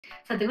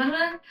സത്യം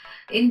പറഞ്ഞാൽ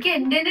എനിക്ക്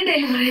എന്റെ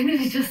ഡെലിവറിന്ന്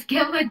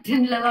വിശ്വസിക്കാൻ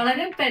പറ്റുന്നില്ല.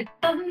 വളരെ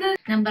പെട്ടെന്ന്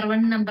നമ്പർ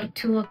 1 നമ്പർ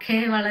 2 ഒക്കെ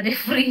വളരെ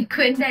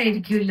ഫ്രീക്വന്റ്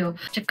ആയിരിക്കുമല്ലോ.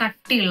 പക്ഷെ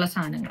കട്ടിയുള്ള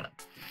സാധനങ്ങൾ,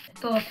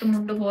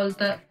 തോർത്തുമുണ്ട്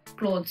പോലത്തെ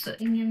ക്ലോത്ത്സ്,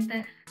 ഇങ്ങനത്തെ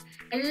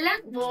എല്ലാം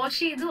വാഷ്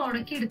ചെയ്ത്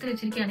ഉണക്കി എടുത്ത്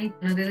വെച്ചിരിക്കുകയാണ്.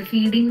 അതായത്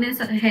ഫീഡിങ്ങിനെ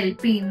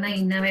ഹെൽപ്പ് ചെയ്യുന്ന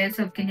ഇന്നവേഴ്സ്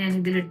ഒക്കെ ഞാൻ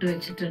ഇതിലിട്ട്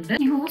വെച്ചിട്ടുണ്ട്.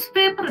 ന്യൂസ്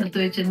പേപ്പർ എടുത്ത്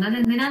വെച്ചിട്ടുണ്ട്. അത്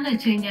എന്തിനാന്ന്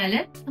വെച്ച് കഴിഞ്ഞാല്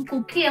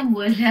കുക്ക് ചെയ്യാൻ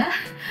പോവല്ല,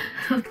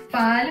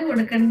 പാല്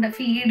കൊടുക്കണ്ട,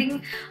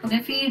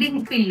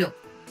 ഫീഡിങ് പില്ലോ.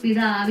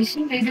 ഇത്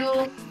ആവശ്യം വരുമോ,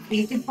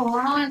 വീട്ടിൽ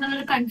പോണോ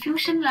എന്നുള്ളൊരു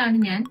കൺഫ്യൂഷനിലാണ്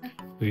ഞാൻ.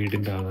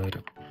 വീടിന്റെ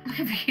ആധാരം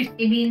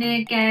ഇതിനെ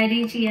ക്യാരി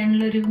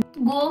ചെയ്യാനുള്ള ഒരു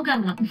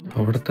ഗോകർണം.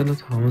 അവിടെ തന്നെ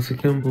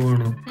താമസിക്കാൻ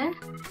പോവാണോ?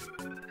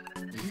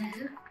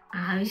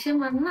 ആവശ്യം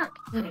വന്ന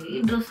ഈ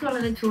ഡ്രസ്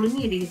വളരെ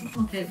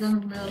ചുളുങ്ങിയിരിക്കുന്നു.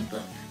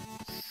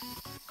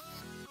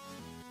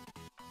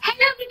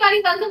 Hello everybody,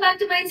 welcome back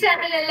to my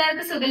channel.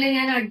 എല്ലാവർക്കും സുഖല്ലേ?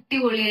 ഞാൻ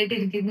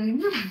അടിപൊളിയായിട്ടിരിക്കുന്നു.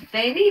 ഇന്ന്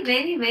very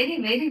very very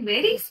very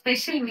very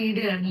special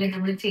video ആണല്ലേ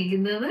നമ്മൾ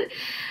ചെയ്യുന്നത്.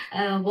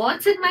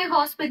 What's in my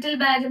hospital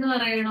bag എന്ന്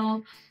പറയണോ,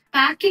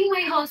 പാക്കിംഗ്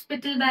മൈ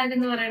ഹോസ്പിറ്റൽ ബാഗ്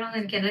എന്ന് പറയണോന്ന്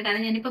എനിക്കറിയാം.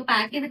 കാരണം ഞാനിപ്പോ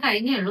പാക്ക് ചെയ്ത്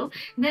കഴിഞ്ഞേ ഉള്ളൂ.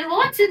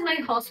 What's in my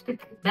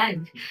hospital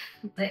bag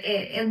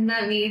എന്ന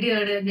വീഡിയോ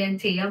ആണ് ഞാൻ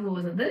ചെയ്യാൻ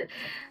പോകുന്നത്.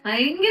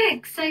 ഭയങ്കര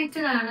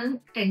എക്സൈറ്റഡ് ആണ്,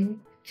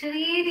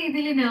 ചെറിയ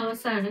രീതിയിൽ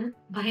നെർവസ് ആണ്,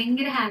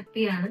 ഭയങ്കര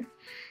ഹാപ്പിയാണ്.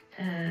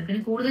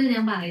 പിന്നെ കൂടുതൽ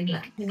ഞാൻ പറയില്ല,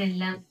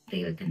 ഇതെല്ലാം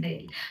ദൈവത്തിന്റെ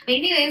കയ്യിൽ.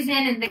 എനിവേസ്,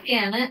 ഞാൻ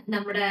എന്തൊക്കെയാണ്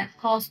നമ്മുടെ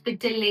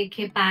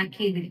ഹോസ്പിറ്റലിലേക്ക് പാക്ക്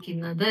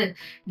ചെയ്തിരിക്കുന്നത്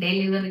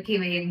ഡെലിവറിക്ക്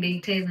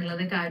വേണ്ടിയിട്ട്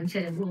എന്നുള്ളത് കാണിച്ചു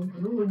തരാൻ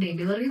പോകുന്നു.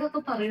 ഡെലിവറി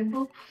എന്നൊക്കെ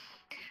പറയുമ്പോൾ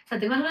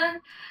സത്യം പറഞ്ഞാൽ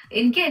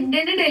എനിക്ക് എന്റെ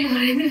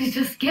ഡെലിവറിന്ന്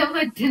വിശ്വസിക്കാൻ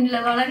പറ്റുന്നില്ല.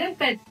 വളരെ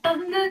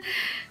പെട്ടെന്ന്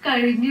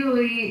കഴിഞ്ഞു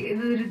പോയി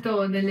ഇതൊരു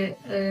തോന്നല്.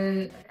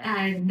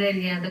 എന്താ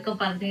പറയാ, അതൊക്കെ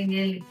പറഞ്ഞു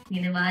കഴിഞ്ഞാൽ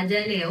ഇങ്ങനെ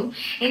വാചാലയാവും.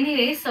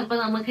 എനിവേസ്, അപ്പൊ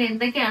നമുക്ക്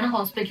എന്തൊക്കെയാണ്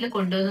ഹോസ്പിറ്റലിൽ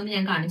കൊണ്ടുവന്നെന്ന്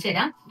ഞാൻ കാണിച്ചു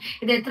തരാം.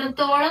 ഇത്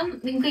എത്രത്തോളം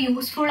നിങ്ങൾക്ക്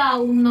യൂസ്ഫുൾ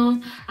ആവുന്നോ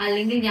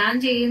അല്ലെങ്കിൽ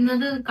ഞാൻ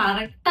ചെയ്യുന്നത്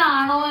കറക്റ്റ്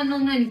ആണോ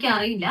എന്നൊന്നും എനിക്ക്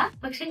അറിയില്ല.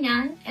 പക്ഷെ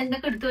ഞാൻ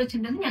എന്തൊക്കെ എടുത്തു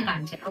വെച്ചിട്ടുണ്ടെന്ന് ഞാൻ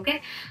കാണിച്ചു തരാം. ഓക്കെ,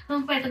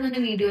 നമുക്ക് പെട്ടെന്ന്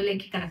തന്നെ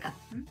വീഡിയോയിലേക്ക് കിടക്കാം.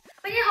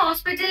 അപ്പൊ ഞാൻ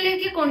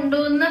ഹോസ്പിറ്റലിലേക്ക്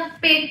കൊണ്ടുവന്ന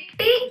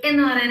പെട്ടി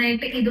എന്ന്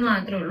പറയാനായിട്ട് ഇത്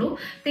മാത്രമേ ഉള്ളൂ.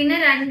 പിന്നെ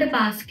 2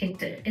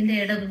 ബാസ്കറ്റ്, എന്റെ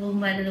ഇടതും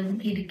വലതും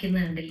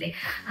ഇരിക്കുന്നുണ്ടല്ലേ,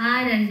 ആ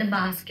 2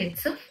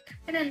 ബാസ്കറ്റ്സും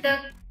പിന്നെ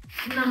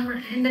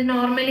എന്റെ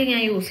നോർമലി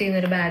ഞാൻ യൂസ്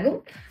ചെയ്യുന്ന ഒരു ബാഗും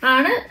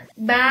ആണ്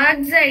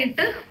ബാഗ്സ്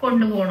ആയിട്ട്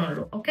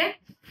കൊണ്ടുപോകണുള്ളൂ. ഓക്കെ,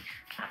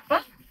 അപ്പൊ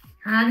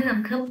ആദ്യം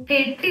നമുക്ക്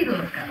പെട്ടി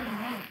തുറക്കാം.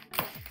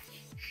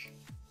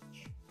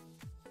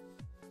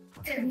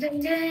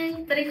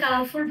 ഇത്രയും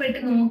കളർഫുൾ പെട്ടി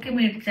നോക്കി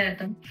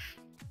മേടിച്ചാട്ടോ.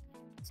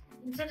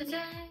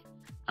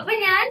 അപ്പൊ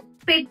ഞാൻ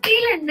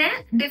പെട്ടിയിൽ തന്നെ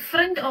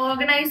ഡിഫറെന്റ്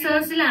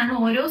ഓർഗനൈസേഴ്സിലാണ്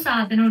ഓരോ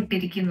സാധനവും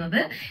ഇട്ടിരിക്കുന്നത്.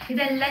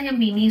 ഇതെല്ലാം ഞാൻ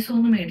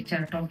മിനീസോന്ന്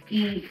മേടിച്ചാട്ടോ,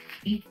 ഈ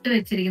ഇട്ട്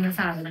വെച്ചിരിക്കുന്ന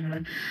സാധനങ്ങൾ.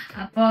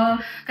 അപ്പൊ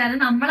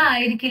കാരണം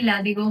നമ്മളായിരിക്കില്ല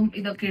അധികവും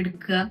ഇതൊക്കെ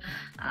എടുക്കുക,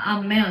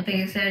 അമ്മയോ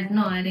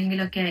തേസേട്ടനോ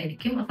ആരെങ്കിലും ഒക്കെ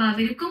ആയിരിക്കും. അപ്പൊ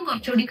അവർക്കും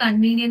കുറച്ചുകൂടി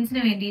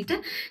കൺവീനിയൻസിന് വേണ്ടിയിട്ട്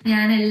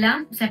ഞാനെല്ലാം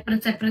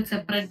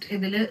സെപ്പറേറ്റ്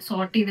ഇതില്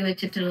സോർട്ട് ചെയ്ത്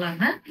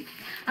വെച്ചിട്ടുള്ളതാണ്.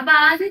 അപ്പൊ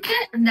ആദ്യത്തെ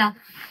എന്താ,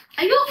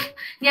 അയ്യോ,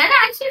 ഞാൻ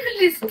ആക്ച്വലി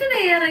ലിസ്റ്റ്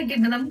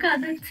തയ്യാറാക്കിയിട്ടുണ്ട്. നമുക്ക്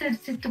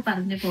അതനുസരിച്ചിട്ട്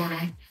പറഞ്ഞു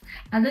പോണേ.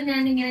 അത്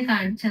ഞാൻ ഇങ്ങനെ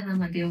കാണിച്ചു തന്നാൽ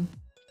മതിയോ?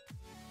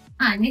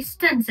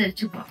 ലിസ്റ്റ്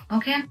അനുസരിച്ച് പോവാം.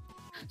 ഓക്കെ,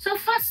 സോ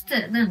ഫസ്റ്റ്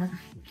ഇതാണ്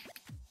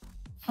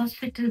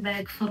ഹോസ്പിറ്റൽ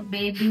ബാഗ് ഫോർ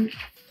ബേബി.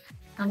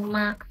 അമ്മ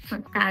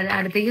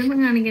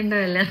അടുത്തേക്കൊന്നും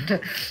കാണിക്കേണ്ടതല്ല കേട്ടോ,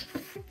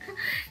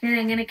 ഞാൻ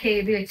എങ്ങനെയൊക്കെ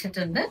എഴുതി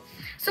വെച്ചിട്ടുണ്ട്.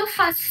 സോ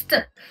ഫസ്റ്റ്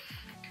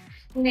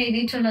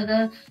എഴുതിയിട്ടുള്ളത്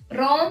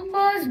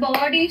റോംബേഴ്സ്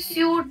ബോഡി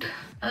സ്യൂട്ട്,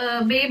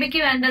 ബേബിക്ക്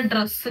വേണ്ട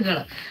ഡ്രസ്സുകൾ.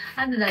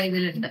 അത്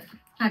ഇതിലുണ്ട്.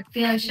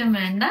 അത്യാവശ്യം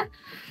വേണ്ട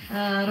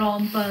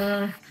റോംബർ,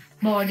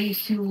 ബോഡി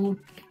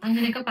സ്യൂട്ട്,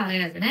 അങ്ങനെയൊക്കെ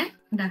പറയാം അതിനെ.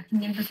 എന്താ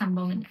ഇങ്ങനത്തെ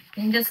സംഭവം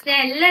ജസ്റ്റ്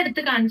ഞാൻ എല്ലാം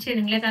എടുത്ത് കാണിച്ചു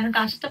തരുന്നില്ല, കാരണം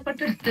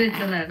കഷ്ടപ്പെട്ട് എടുത്ത്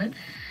വെച്ചതാണ്.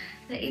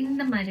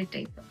 ഇന്ന മാതിരി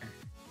ടൈപ്പ്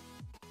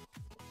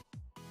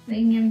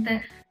ഇങ്ങനത്തെ.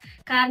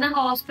 കാരണം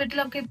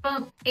ഹോസ്പിറ്റലൊക്കെ ഇപ്പൊ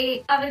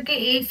അവർക്ക്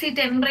AC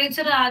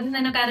ടെമ്പറേച്ചർ ആദ്യം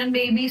തന്നെ, കാരണം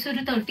ബേബീസ്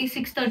ഒരു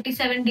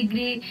 36-37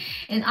 ഡിഗ്രി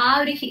ആ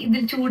ഒരു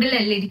ഇതിൽ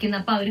ചൂടിലല്ലേ ഇരിക്കുന്നത്.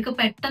 അപ്പൊ അവർക്ക്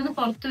പെട്ടെന്ന്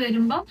പുറത്ത്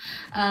വരുമ്പോ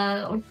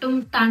ഒട്ടും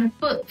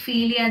തണുപ്പ്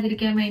ഫീൽ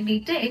ചെയ്യാതിരിക്കാൻ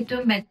വേണ്ടിയിട്ട്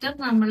ഏറ്റവും ബെറ്റർ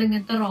നമ്മൾ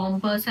ഇങ്ങനത്തെ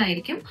റോംപേഴ്സ്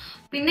ആയിരിക്കും.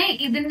 പിന്നെ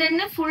ഇതിന്റെ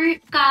തന്നെ ഫുൾ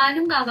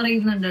കാലും കവർ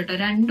ചെയ്യുന്നുണ്ട് കേട്ടോ,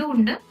 2ഉം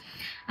ഉണ്ട്.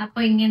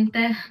 അപ്പൊ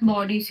ഇങ്ങനത്തെ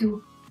ബോഡി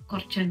സ്യൂട്ട്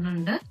കുറച്ചെണ്ണം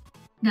ഉണ്ട്.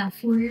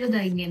 ഫുള്ള്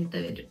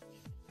ഇങ്ങനത്തെ വരും.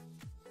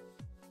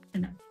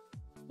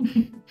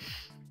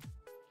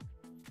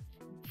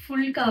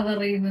 ഫുൾ കവർ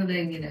ചെയ്യുന്നത്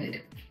ഇങ്ങനെ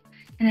വരും.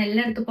 ഞാൻ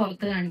എല്ലായിടത്തും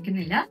പുറത്ത്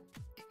കാണിക്കുന്നില്ല.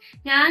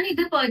 ഞാൻ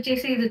ഇത്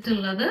പർച്ചേസ്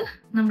ചെയ്തിട്ടുള്ളത്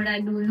നമ്മുടെ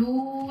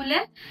ലുലുവിലെ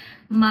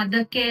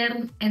മദർ കെയർ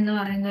എന്ന്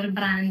പറയുന്ന ഒരു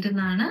ബ്രാൻഡിൽ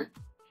നിന്നാണ്.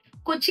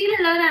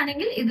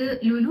 കൊച്ചിയിലുള്ളവരാണെങ്കിൽ ഇത്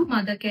ലുലു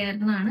മദർ കെയർ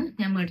എന്നാണ്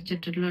ഞാൻ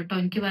മേടിച്ചിട്ടുള്ളത് കേട്ടോ.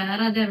 എനിക്ക്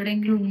വേറെ അത്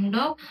എവിടെയെങ്കിലും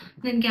ഉണ്ടോ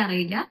എന്ന്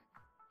എനിക്കറിയില്ല.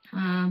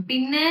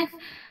 പിന്നെ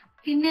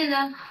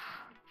ഇതാ,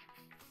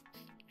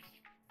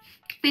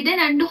 പിന്നെ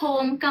 2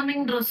 ഹോം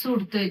കമ്മിങ് ഡ്രസ്സ്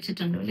കൊടുത്തു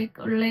വെച്ചിട്ടുണ്ട്.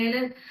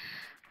 ഉള്ളതില്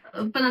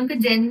ഇപ്പൊ നമുക്ക്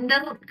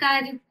ജെൻഡർ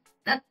കാര്യം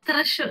അത്ര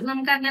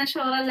നമുക്ക് അങ്ങനെ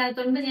ഷുവർ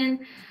അല്ലാത്തതുകൊണ്ട് ഞാൻ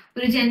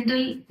ഒരു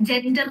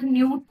ജെൻഡർ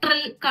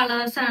ന്യൂട്രൽ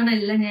കളേഴ്സ് ആണ്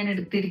എല്ലാം ഞാൻ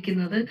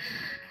എടുത്തിരിക്കുന്നത്.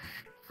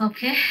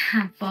 ഓക്കെ,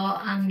 അപ്പോ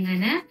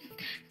അങ്ങനെ.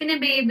 പിന്നെ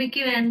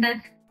ബേബിക്ക് വേണ്ട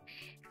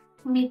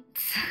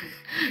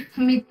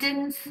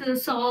മിറ്റൻസ്,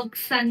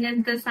 സോക്സ്,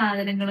 അങ്ങനത്തെ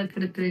സാധനങ്ങളൊക്കെ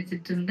എടുത്ത്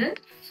വെച്ചിട്ടുണ്ട്.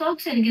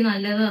 സോക്സ് എനിക്ക്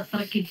നല്ലത്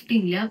അത്ര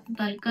കിട്ടിയില്ല,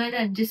 തൽക്കാലം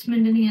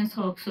അഡ്ജസ്റ്റ്മെന്റിന് ഞാൻ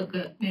സോക്സ്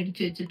ഒക്കെ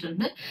മേടിച്ചു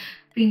വെച്ചിട്ടുണ്ട്.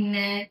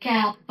 പിന്നെ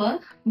ക്യാപ്പ്,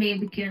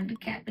 ബേബിക്ക് ഉണ്ട്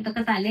ക്യാപ്പ്.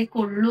 ഇതൊക്കെ തലേ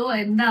കൊള്ളുവോ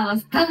എന്താ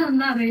അവസ്ഥ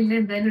ഒന്നും അറിയില്ല,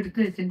 എന്തായാലും എടുത്ത്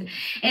വെച്ചിട്ടുണ്ട്.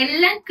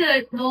 എല്ലാം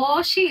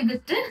വാഷ്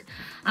ചെയ്തിട്ട്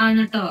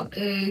ആണ് കേട്ടോ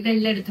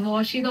ഇതെല്ലാം എടുത്ത്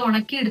വാഷ് ചെയ്ത്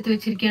ഉണക്കി എടുത്ത്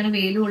വെച്ചിരിക്കുകയാണ്,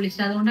 വെയിൽ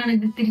കൊള്ളിച്ചത്. അതുകൊണ്ടാണ്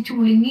ഇത് ഇത്തിരി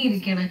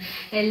ചുളുങ്ങിയിരിക്കണത്.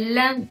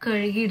 എല്ലാം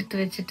കഴുകി എടുത്ത്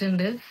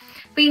വെച്ചിട്ടുണ്ട്.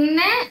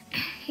 പിന്നെ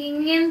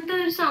ഇങ്ങനത്തെ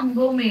ഒരു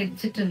സംഭവം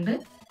മേടിച്ചിട്ടുണ്ട്.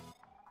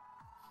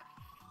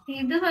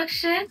 ഇത്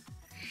പക്ഷെ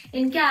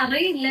എനിക്ക്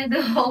അറിയില്ല ഇത്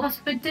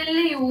ഹോസ്പിറ്റലിൽ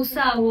യൂസ്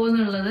ആവുമോ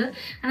എന്നുള്ളത്.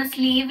 കാരണം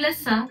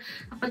സ്ലീവ്ലെസ്സാ,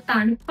 അപ്പൊ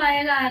തണുപ്പായ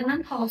കാരണം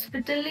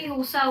ഹോസ്പിറ്റലിൽ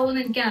യൂസ് ആവുമോ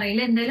എന്ന് എനിക്ക്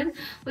അറിയില്ല. എന്തായാലും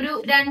ഒരു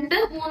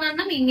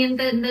 2-3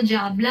 ഇങ്ങനത്തെ എന്താ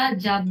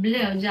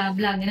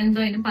ജാബ്ല അങ്ങനെ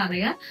എന്തോ അതിന്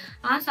പറയാ,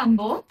 ആ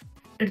സംഭവം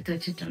എടുത്തു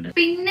വെച്ചിട്ടുണ്ട്.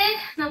 പിന്നെ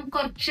നമുക്ക്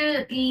കുറച്ച്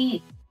ഈ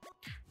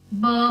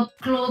ബർബ്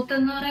ക്ലോത്ത്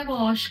എന്ന് പറയാ,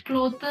 വാഷ്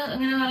ക്ലോത്ത്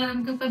അങ്ങനെ പറയാം.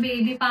 നമുക്കിപ്പോ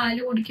ബേബി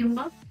പാല്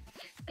കുടിക്കുമ്പോ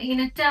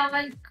ഇങ്ങനെ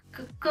ടവൽ,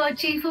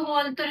 കർച്ചീഫ്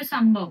പോലത്തെ ഒരു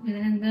സംഭവം,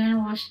 ഇതിനെന്താണ്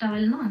വാഷ്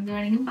ടവൽ എന്നോ എന്ത്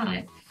വേണമെങ്കിലും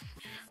പറയാം.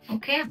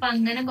 ഓക്കെ, അപ്പൊ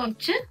അങ്ങനെ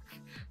കുറച്ച്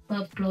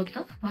ബർബ്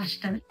ക്ലോത്ത്, വാഷ്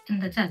ടവൽ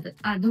എന്താ വെച്ചാൽ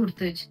അതും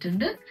എടുത്ത്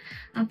വെച്ചിട്ടുണ്ട്.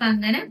 അപ്പൊ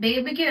അങ്ങനെ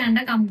ബേബിക്ക് വേണ്ട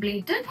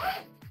കംപ്ലീറ്റ്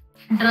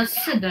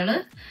ഡ്രസ്സുകള്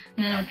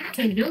ഞാൻ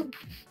ഒറ്റൊരു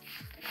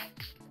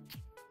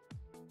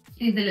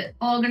ഇതില്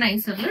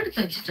ഓർഗനൈസറിൽ എടുത്ത്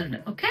വെച്ചിട്ടുണ്ട്.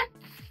 ഓക്കെ,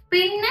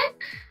 പിന്നെ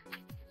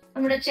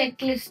നമ്മുടെ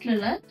ചെക്ക്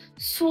ലിസ്റ്റിലുള്ള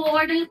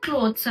സ്വാഡൽ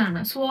ക്ലോത്ത്സ് ആണ്.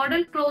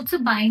 സ്വാഡൽ ക്ലോത്ത്സ്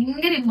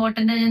ഭയങ്കര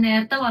ഇമ്പോർട്ടന്റ്. ഞാൻ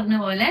നേരത്തെ പറഞ്ഞ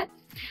പോലെ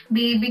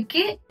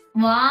ബേബിക്ക്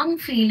വാം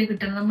ഫീല്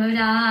കിട്ടണം, നമ്മൾ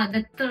ആ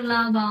അകത്തുള്ള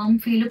ആ വാം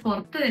ഫീല്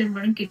പുറത്ത്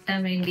വരുമ്പോഴും കിട്ടാൻ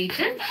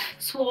വേണ്ടിയിട്ട്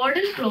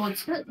സ്വാഡൽ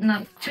ക്ലോത്ത്സ്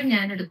നിറച്ചും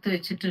ഞാൻ എടുത്തു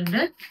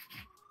വെച്ചിട്ടുണ്ട്.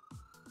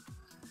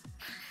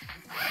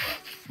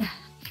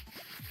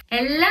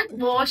 എല്ലാം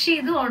വാഷ്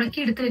ചെയ്ത് ഉണക്കി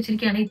എടുത്ത്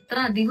വെച്ചിരിക്കുകയാണ്. ഇത്ര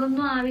അധികം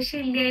ഒന്നും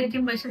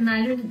ആവശ്യമില്ലായിരിക്കും, പക്ഷെ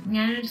എന്നാലും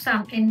ഞാനൊരു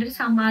എൻ്റെ ഒരു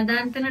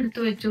സമാധാനത്തിന്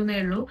എടുത്തു വെച്ചു എന്നേ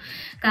ഉള്ളൂ.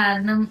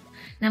 കാരണം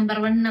നമ്പർ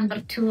 1 നമ്പർ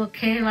 2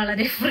 ഒക്കെ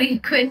വളരെ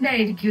ഫ്രീക്വന്റ്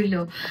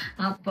ആയിരിക്കുമല്ലോ.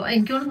 അപ്പൊ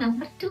എനിക്ക് തോന്നുന്നു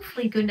നമ്പർ 2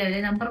 ഫ്രീക്വന്റ്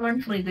ആയില്ലേ, നമ്പർ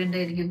 1 ഫ്രീക്വന്റ്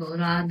ആയിരിക്കും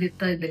തോന്നുന്നു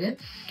ആദ്യത്തെ ഇതില്.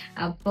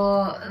 അപ്പോ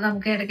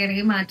നമുക്ക്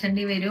ഇടയ്ക്കിടയ്ക്ക്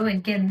മാറ്റേണ്ടി വരുമോ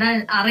എനിക്ക് എന്താ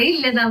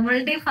അറിയില്ല,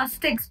 നമ്മളുടെ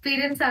ഫസ്റ്റ്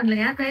എക്സ്പീരിയൻസ് ആണല്ലോ.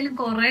 ഞാൻ എന്തായാലും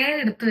കുറെ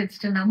എടുത്തു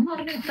വെച്ചിട്ടുണ്ട്. അമ്മ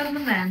പറഞ്ഞു ഇത്ര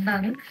ഒന്നും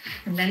വേണ്ടാന്ന്,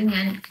 എന്തായാലും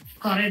ഞാൻ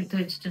കുറെ എടുത്തു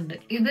വെച്ചിട്ടുണ്ട്.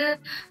 ഇത്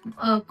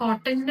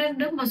കോട്ടന്റെ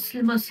ഉണ്ട്,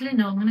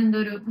 മസ്ലിനോ അങ്ങനെ എന്തോ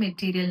ഒരു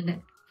മെറ്റീരിയലിന്റെ.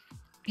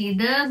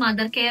 ഇത്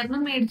മദർ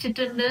കെയറിനും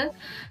മേടിച്ചിട്ടുണ്ട്.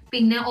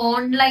 പിന്നെ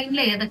ഓൺലൈനിൽ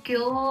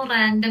ഏതൊക്കെയോ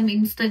റാൻഡം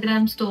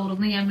ഇൻസ്റ്റഗ്രാം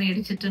സ്റ്റോറിന്ന് ഞാൻ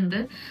മേടിച്ചിട്ടുണ്ട്.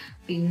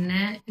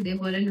 പിന്നെ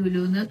ഇതേപോലെ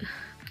ലുലുന്ന്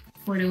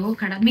ഓരോ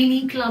കട, മിനി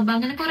ക്ലബ്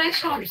അങ്ങനെ കുറെ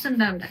ഷോപ്സ്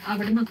ഉണ്ട്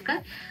അവിടെ നിന്നൊക്കെ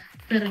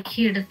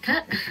പെറുക്കിയെടുത്ത്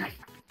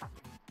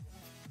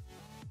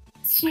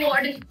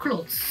സ്വാഡൽ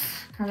ക്ലോത്ത്സ്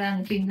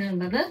അതാണ്. പിന്നെ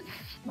ഉള്ളത്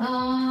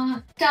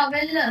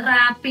towel,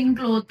 wrapping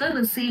cloth,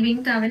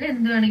 receiving towel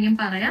എന്ത് വേണമെങ്കിലും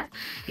പറയാം.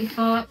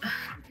 ഇപ്പൊ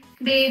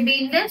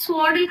ബേബീന്റെ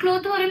സ്വാഡൽ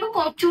ക്ലോത്ത് പറയുമ്പോൾ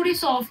കുറച്ചുകൂടി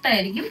സോഫ്റ്റ്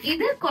ആയിരിക്കും.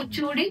 ഇത്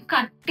കുറച്ചുകൂടി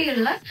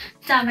കട്ടിയുള്ള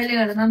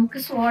ടവലുകൾ, നമുക്ക്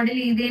സ്വാഡൽ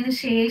ചെയ്തതിന്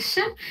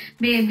ശേഷം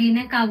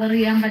ബേബീനെ കവർ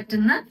ചെയ്യാൻ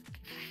പറ്റുന്ന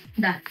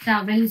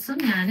ടവൽസും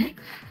ഞാൻ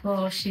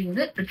വാഷ്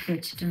ചെയ്ത് എടുത്ത്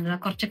വെച്ചിട്ടുണ്ട്.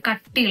 കുറച്ച്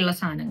കട്ടിയുള്ള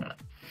സാധനങ്ങൾ.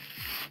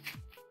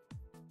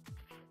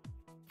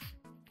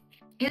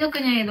 ഇതൊക്കെ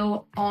ഞാൻ ഏതോ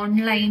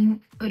ഓൺലൈൻ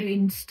ഒരു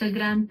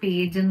ഇൻസ്റ്റഗ്രാം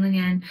പേജിൽ നിന്ന്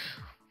ഞാൻ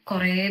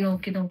കുറെ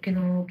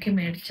നോക്കി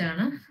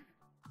മേടിച്ചാണ്.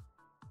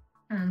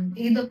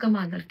 ഇതൊക്കെ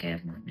മദർ കെയർ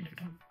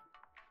കേട്ടോ.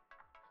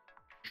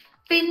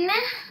 പിന്നെ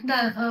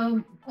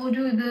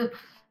ഒരു ഇത്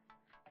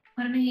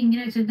പറഞ്ഞ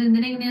ഇങ്ങനെ വെച്ചത്,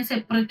 എന്തിനാ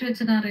സെപ്പറേറ്റ്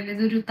വെച്ചത് അറിയില്ല.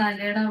 ഇതൊരു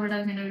തലയുടെ അവിടെ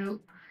അങ്ങനെ ഒരു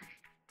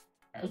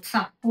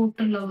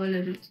സപ്പോർട്ടുള്ള പോലെ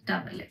ഒരു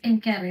ടവല്,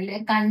 എനിക്കറിയില്ല,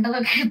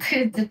 കണ്ടതൊക്കെ എടുത്ത്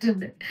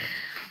വെച്ചിട്ടുണ്ട്.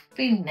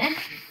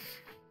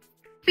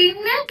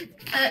 പിന്നെ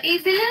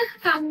ഇതില്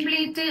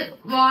കംപ്ലീറ്റ്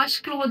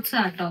വാഷ് ക്ലോത്ത്സ്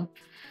ആട്ടോ.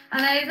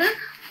 അതായത്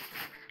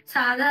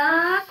സാധാ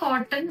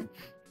കോട്ടൺ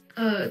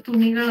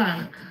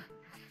തുണികളാണ്.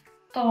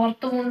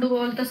 തോർത്തുമുണ്ട്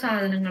പോലത്തെ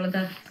സാധനങ്ങൾ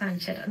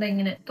കാണിച്ചുതരാം.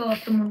 അതെങ്ങനെ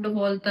തോർത്തുമുണ്ട്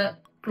പോലത്തെ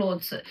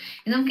ക്ലോത്ത്സ്.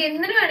 ഇത് നമുക്ക്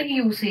എന്തിനു വേണമെങ്കിൽ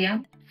യൂസ് ചെയ്യാം.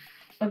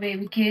 ഇപ്പൊ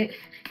ബേബിക്ക്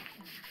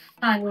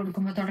പാല്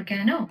കൊടുക്കുമ്പോ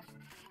തുടയ്ക്കാനോ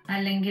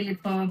അല്ലെങ്കിൽ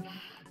ഇപ്പൊ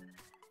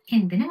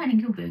എന്തിനു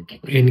വേണമെങ്കിൽ ഉപയോഗിക്കാം.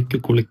 എനിക്ക്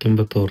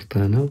കുളിക്കുമ്പോ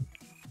തോർത്താനോ.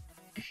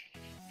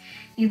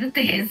 ഇത്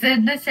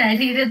തേസന്റെ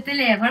ശരീരത്തിൽ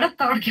എവിടെ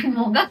തുടയ്ക്കും,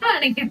 മുഖം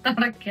വേണമെങ്കിൽ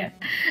തുടയ്ക്കാം,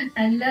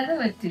 അല്ലാതെ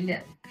പറ്റില്ല.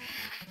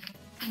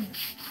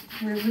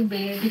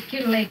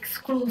 ബേബിക്കുള്ള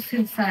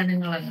എക്സ്ക്ലൂസീവ്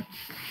സാധനങ്ങളാണ്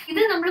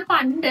ഇത്. നമ്മൾ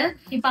പണ്ട്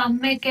ഇപ്പൊ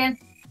അമ്മയൊക്കെ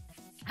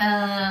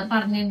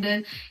പറഞ്ഞിട്ടുണ്ട്,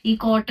 ഈ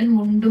കോട്ടൺ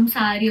മുണ്ടും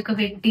സാരിയൊക്കെ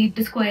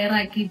വെട്ടിയിട്ട് സ്ക്വയർ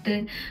ആക്കിയിട്ട്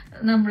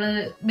നമ്മള്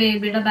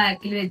ബേബിയുടെ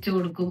ബാക്കിൽ വെച്ച്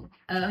കൊടുക്കും.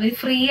 അവര്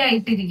ഫ്രീ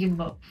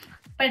ആയിട്ടിരിക്കുമ്പോ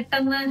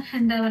പെട്ടെന്ന്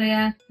എന്താ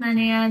പറയാ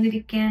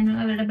നനയാതിരിക്കാൻ,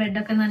 അവരുടെ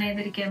ബെഡൊക്കെ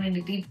നനയാതിരിക്കാൻ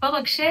വേണ്ടിയിട്ട്. ഇപ്പൊ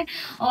പക്ഷെ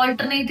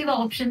ഓൾട്ടർനേറ്റീവ്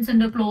ഓപ്ഷൻസ്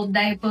ഉണ്ട്, ക്ലോത്ത്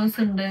ഡയപ്പേഴ്സ്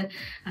ഉണ്ട്.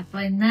 അപ്പൊ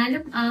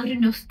എന്നാലും ആ ഒരു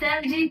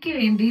നൊസ്റ്റാൾജിക്ക്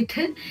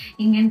വേണ്ടിയിട്ട്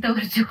ഇങ്ങനത്തെ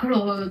കുറച്ച്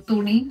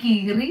തുണി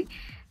കീറി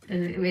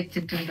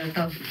വെച്ചിട്ടുണ്ട്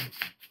കേട്ടോ.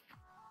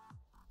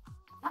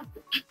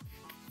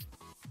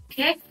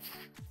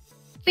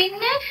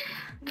 പിന്നെ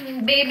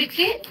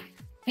ബേബിക്ക്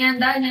ഞാൻ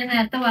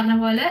നേരത്തെ പറഞ്ഞ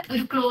പോലെ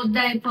ഒരു ക്ലോത്ത്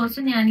ഡയപ്പേഴ്സ്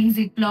ഞാൻ ഈ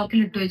സിപ്പ് ലോക്കിൽ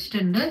ഇട്ട്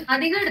വെച്ചിട്ടുണ്ട്.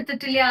 അധികം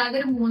എടുത്തിട്ടില്ല, ആകെ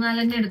ഒരു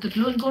 3-4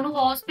 എടുത്തിട്ടുള്ളൂ. എനിക്ക് തോന്നുന്നു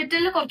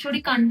ഹോസ്പിറ്റലിൽ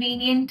കുറച്ചുകൂടി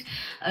കൺവീനിയന്റ്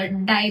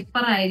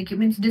ഡയപ്പർ ആയിരിക്കും,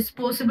 മീൻസ്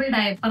ഡിസ്പോസിബിൾ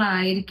ഡയപ്പർ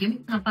ആയിരിക്കും.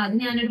 അപ്പൊ അത്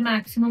ഞാനൊരു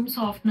മാക്സിമം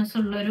സോഫ്റ്റ്നെസ്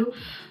ഉള്ളൊരു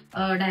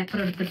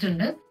ഡയപ്പർ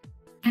എടുത്തിട്ടുണ്ട്.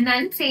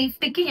 എന്നാലും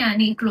സേഫ്റ്റിക്ക് ഞാൻ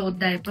ഈ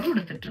ക്ലോത്ത് ഡയപ്പർ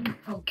എടുത്തിട്ടുണ്ട്.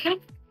 ഓക്കെ,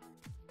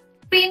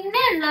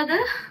 പിന്നെ ഉള്ളത്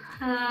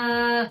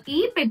ഈ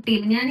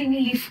പെട്ടിയിൽ ഞാൻ ഇനി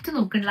ലിസ്റ്റ്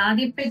നോക്കണില്ല,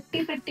 ആദ്യം പെട്ടി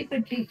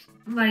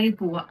വഴി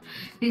പോവാ.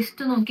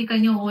 ലിസ്റ്റ്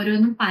നോക്കിക്കഴിഞ്ഞാൽ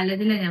ഓരോന്നും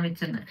പലതിലാണ് ഞാൻ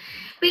വെച്ചത്.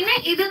 പിന്നെ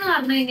ഇതെന്ന്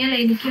പറഞ്ഞു കഴിഞ്ഞാൽ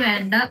എനിക്ക്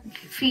വേണ്ട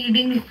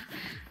ഫീഡിങ്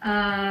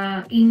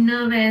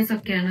ഇന്നർവെയർസ്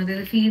ഒക്കെയാണ്.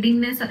 അതായത്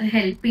ഫീഡിങ്ങിനെ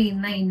ഹെൽപ്പ്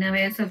ചെയ്യുന്ന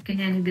ഇന്നർവെയർസ് ഒക്കെ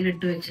ഞാൻ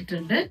ഇതിലിട്ട്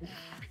വെച്ചിട്ടുണ്ട്.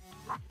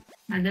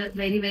 അത്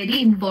വെരി വെരി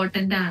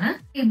ഇമ്പോർട്ടന്റ് ആണ്.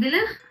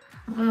 ഇതിലും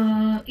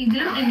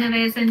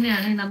ഇന്നർവെയർസ്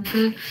തന്നെയാണ്.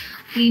 നമുക്ക്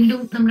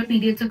വീണ്ടും നമ്മുടെ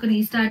പീരിയഡ്സ് ഒക്കെ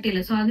റീസ്റ്റാർട്ട്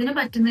ചെയ്യില്ല, സോ അതിന്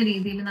പറ്റുന്ന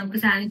രീതിയിൽ നമുക്ക്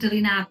സാനിറ്ററി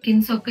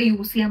നാപ്കിൻസ് ഒക്കെ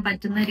യൂസ് ചെയ്യാൻ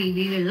പറ്റുന്ന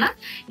രീതിയിലുള്ള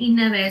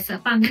ഇന്നർവെയർസ്.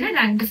 അപ്പൊ അങ്ങനെ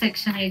 2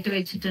 സെക്ഷൻ ആയിട്ട്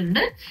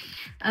വെച്ചിട്ടുണ്ട്.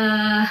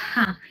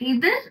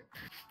 ഇത്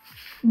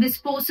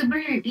ഡിസ്പോസിബിൾ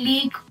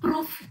ലീക്ക്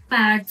പ്രൂഫ്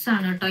പാഡ്സ്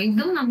ആണ് കേട്ടോ.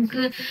 ഇതും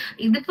നമുക്ക്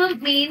ഇതിപ്പോ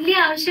മെയിൻലി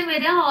ആവശ്യം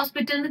വരിക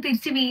ഹോസ്പിറ്റലിൽ നിന്ന്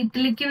തിരിച്ച്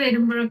വീട്ടിലേക്ക്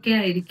വരുമ്പോഴൊക്കെ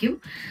ആയിരിക്കും.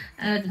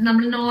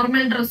 നമ്മൾ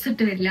നോർമൽ ഡ്രസ്സ്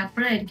ഇട്ട് വരില്ല,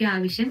 അപ്പോഴായിരിക്കും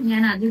ആവശ്യം.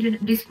 ഞാൻ അതൊരു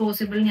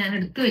ഡിസ്പോസിബിൾ ഞാൻ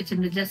എടുത്തു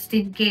വെച്ചിട്ടുണ്ട്, ജസ്റ്റ്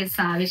ഇൻ കേസ്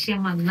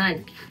ആവശ്യം വന്നാൽ.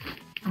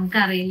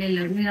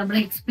 നമുക്കറിയില്ലല്ലോ, നമ്മൾ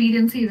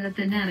എക്സ്പീരിയൻസ് ചെയ്താൽ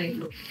തന്നെ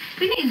അറിയുള്ളൂ.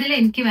 പിന്നെ ഇതിൽ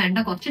എനിക്ക് വേണ്ട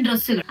കുറച്ച്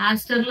ഡ്രസ്സുകൾ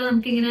ആസ്റ്ററിൽ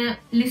നമുക്ക് ഇങ്ങനെ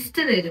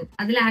ലിസ്റ്റ് തരും.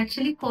 അതിൽ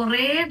ആക്ച്വലി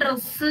കുറെ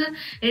ഡ്രസ്സ്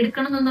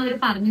എടുക്കണം എന്നൊന്നും അവർ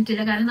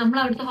പറഞ്ഞിട്ടില്ല, കാരണം നമ്മൾ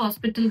അവിടുത്തെ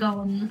ഹോസ്പിറ്റൽ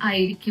ഗൗൺ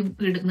ആയിരിക്കും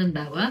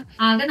ഇടുന്നുണ്ടാവുക.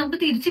 ആകെ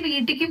നമുക്ക് തിരിച്ച്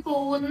വീട്ടിലേക്ക്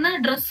പോകുന്ന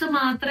ഡ്രസ്സ്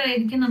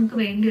മാത്രമായിരിക്കും നമുക്ക്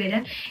വേണ്ടി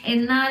വരിക.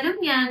 എന്നാലും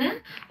ഞാൻ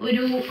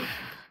ഒരു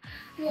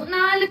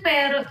 4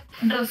 പെയർ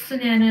ഡ്രസ്സ്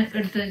ഞാൻ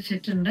എടുത്തു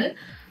വെച്ചിട്ടുണ്ട്.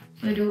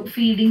 ഒരു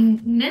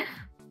ഫീഡിങ്ങിന്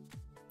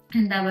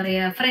എന്താ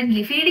പറയാ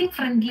ഫീഡിങ്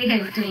ഫ്രണ്ട്ലി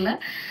ആയിട്ടുള്ള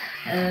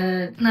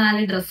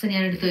 4 ഡ്രസ്സ്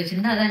ഞാൻ എടുത്തു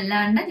വെച്ചിട്ടുണ്ട്.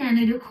 അതല്ലാണ്ട്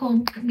ഞാനൊരു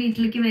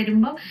വീട്ടിലേക്ക്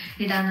വരുമ്പോൾ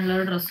ഇടാനുള്ള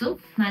ഡ്രസ്സും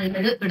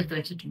നല്ലത് എടുത്തു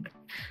വെച്ചിട്ടുണ്ട്.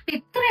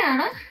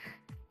 ഇത്രയാണ്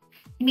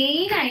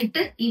മെയിൻ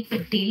ആയിട്ട് ഈ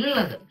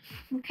പെട്ടിയിലുള്ളത്.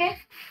 ഓക്കെ,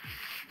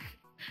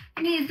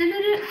 ഇനി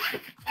ഇതിലൊരു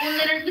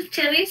 1-2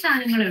 ചെറിയ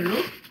സാധനങ്ങളേ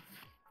ഉള്ളൂ.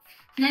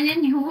 ഞാൻ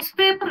ന്യൂസ്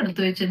പേപ്പർ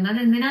എടുത്തു വെച്ചിട്ടുണ്ട്. അത്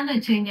എന്തിനാന്ന്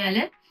വെച്ച്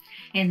കഴിഞ്ഞാല്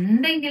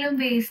എന്തെങ്കിലും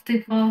വേസ്റ്റ്,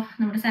 ഇപ്പോ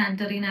നമ്മുടെ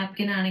സാനിറ്ററി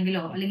നാപ്കിൻ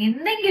ആണെങ്കിലോ അല്ലെങ്കിൽ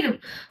എന്തെങ്കിലും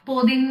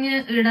പൊതിഞ്ഞ്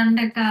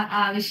ഇടണ്ടൊക്കെ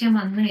ആവശ്യം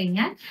വന്നു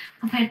കഴിഞ്ഞാൽ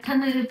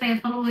പെട്ടെന്ന് ഒരു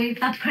പേപ്പർ പോയി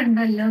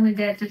തപ്പണ്ടല്ലോ എന്ന്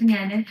വിചാരിച്ചിട്ട്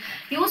ഞാൻ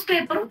ന്യൂസ്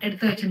പേപ്പറും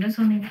എടുത്തു വെച്ചിട്ടുണ്ട്.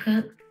 സോ നിങ്ങൾക്ക്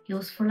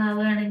യൂസ്ഫുൾ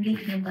ആവുകയാണെങ്കിൽ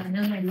ഞാൻ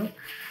പറഞ്ഞോന്നുള്ളൂ,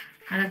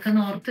 അതൊക്കെ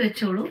ഓർത്ത്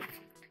വെച്ചോളൂ.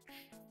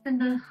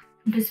 എന്താ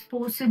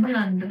ഡിസ്പോസിബിൾ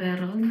ഉണ്ട്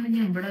വേറെ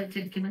ഞാൻ ഇവിടെ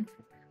വെച്ചിരിക്കുന്നത്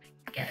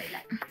എനിക്കറിയില്ല.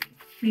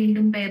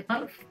 വീണ്ടും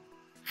പേപ്പർ,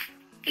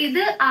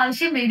 ഇത്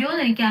ആവശ്യം വരുമോ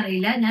എന്ന്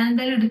എനിക്കറിയില്ല, ഞാൻ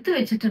എന്തായാലും എടുത്തു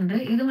വെച്ചിട്ടുണ്ട്.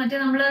 ഇത് മറ്റേ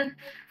നമ്മള്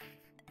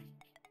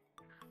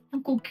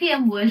കുക്ക്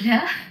ചെയ്യാൻ പോവല്ല,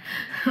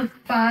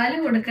 പാല്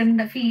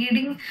കൊടുക്കണ്ട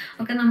ഫീഡിങ്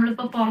ഒക്കെ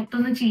നമ്മളിപ്പോ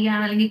പുറത്തുനിന്ന്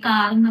ചെയ്യാണ് അല്ലെങ്കിൽ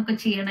കാറിൽ നിന്നൊക്കെ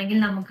ചെയ്യണമെങ്കിൽ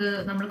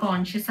നമ്മൾ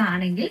കോൺഷ്യസ്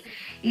ആണെങ്കിൽ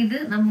ഇത്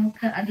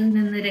നമുക്ക് അതിൽ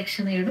നിന്ന് രക്ഷ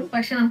നേടും.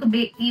 പക്ഷെ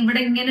നമുക്ക്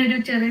ഇവിടെ ഇങ്ങനെ ഒരു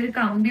ചെറിയൊരു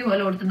കമ്പി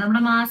പോലെ കൊടുത്തിട്ടുണ്ട്.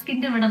 നമ്മുടെ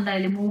മാസ്കിന്റെ ഇവിടെ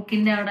എന്തായാലും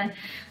മൂക്കിന്റെ അവിടെ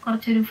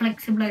കുറച്ചൊരു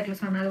ഫ്ലെക്സിബിൾ ആയിട്ടുള്ള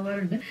സാധനം അതുപോലെ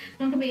ഉണ്ട്.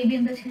 നമുക്ക് ബേബി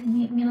എന്താ വെച്ചാൽ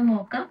ഇങ്ങനെ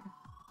നോക്കാം,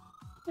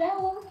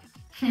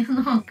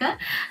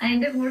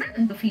 അതിന്റെ കൂടെ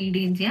നമുക്ക് ഫീഡ്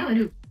ചെയ്യുകയും ചെയ്യാം.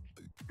 ഒരു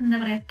എന്താ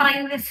പറയാ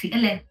പ്രൈവസി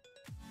അല്ലെ.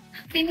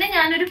 പിന്നെ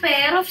ഞാനൊരു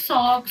പെയർ ഓഫ്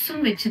സോക്സും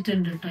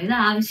വെച്ചിട്ടുണ്ട് കേട്ടോ. ഇത്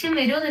ആവശ്യം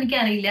വരുമോ എന്ന്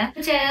എനിക്കറിയില്ല.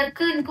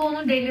 ചേർക്ക് എനിക്ക്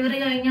തോന്നുന്നു ഡെലിവറി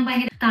കഴിഞ്ഞാൽ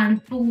ഭയങ്കര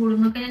തണുപ്പ്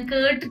കൂടുന്നൊക്കെ ഞാൻ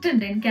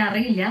കേട്ടിട്ടുണ്ട്,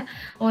 എനിക്കറിയില്ല.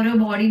 ഓരോ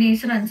ബോഡി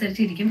നേച്ചർ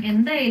അനുസരിച്ചിരിക്കും.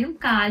 എന്തായാലും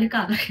കാല്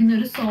കവറുന്ന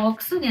ഒരു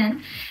സോക്സ് ഞാൻ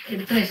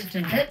എടുത്തു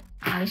വെച്ചിട്ടുണ്ട്.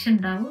 ആവശ്യം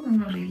ഉണ്ടാവും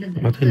എന്നൊന്നും അറിയില്ല.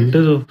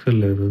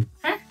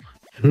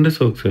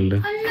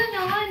 അല്ല,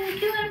 ഞാൻ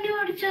എനിക്ക് വേണ്ടി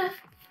മേടിച്ച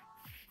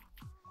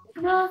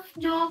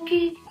ജോക്കി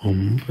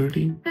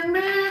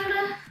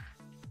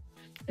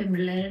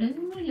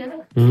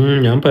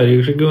ഞാൻ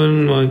പരീക്ഷയ്ക്ക്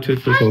വാങ്ങിച്ച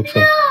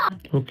സോക്സാ.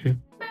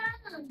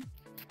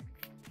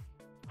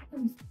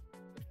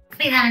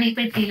 ഇതാണ് ഈ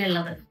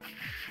പെട്ടിയിലുള്ളത്.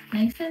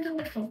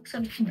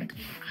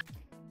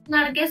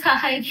 നടക്കാൻ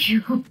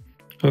സഹായിക്കൂ.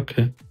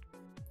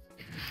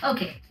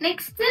 ഓക്കെ,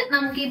 നെക്സ്റ്റ്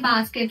നമുക്ക് ഈ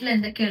ബാസ്കറ്റിൽ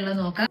എന്തൊക്കെയുള്ളത്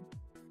നോക്കാം.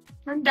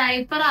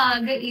 ഡയപ്പർ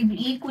ആകെ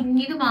ഈ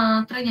കുഞ്ഞിത്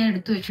മാത്രമേ ഞാൻ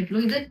എടുത്തു വെച്ചിട്ടുള്ളൂ.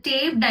 ഇത്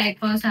ടേപ്പ്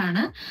ഡയപ്പേഴ്സ്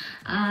ആണ്.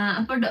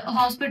 അപ്പൊ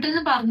ഹോസ്പിറ്റലിൽ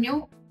നിന്ന് പറഞ്ഞു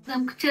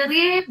നമുക്ക്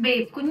ചെറിയ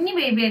കുഞ്ഞു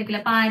ബേബി ആയിരിക്കില്ല,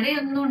 അപ്പൊ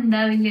അരയൊന്നും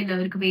ഉണ്ടാവില്ലല്ലോ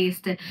അവർക്ക്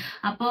വേസ്റ്റ്.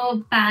 അപ്പോ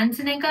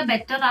പാൻസിനേക്കാൾ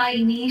ബെറ്റർ ആ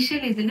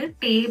ഇനീഷ്യൽ ഇതില്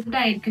ടേപ്ഡ്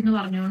ആയിരിക്കും എന്ന്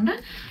പറഞ്ഞുകൊണ്ട്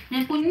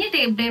ഞാൻ കുഞ്ഞ്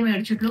ടേപ്ഡേ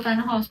മേടിച്ചിട്ടുള്ളൂ.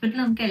 കാരണം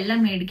ഹോസ്പിറ്റലിൽ നമുക്ക് എല്ലാം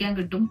മേടിക്കാൻ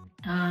കിട്ടും.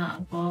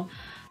 അപ്പോ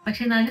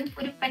പക്ഷെ എന്നാലും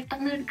ഒരു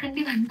പെട്ടെന്ന്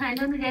എടുക്കേണ്ടി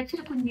വന്നാലോ എന്ന്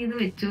വിചാരിച്ചിട്ട് കുഞ്ഞിത്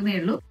വെച്ചേ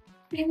ഉള്ളൂ.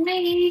 പിന്നെ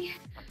ഈ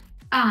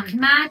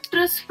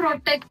മാട്രസ്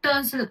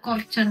പ്രൊട്ടക്ടേഴ്സ്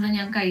കുറച്ചെണ്ണം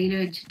ഞാൻ കയ്യിൽ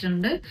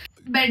വെച്ചിട്ടുണ്ട്.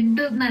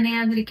 ബെഡ്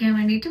നനയാതിരിക്കാൻ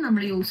വേണ്ടിയിട്ട്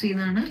നമ്മൾ യൂസ്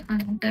ചെയ്യുന്നതാണ്.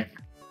 അങ്ങനത്തെ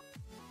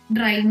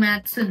ഡ്രൈ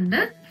മാറ്റ്സ്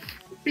ഉണ്ട്.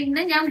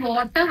 പിന്നെ ഞാൻ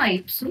വാട്ടർ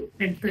വൈപ്സും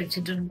എടുത്തു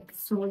വെച്ചിട്ടുണ്ട്.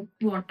 സോ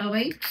വാട്ടർ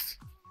വൈപ്സ്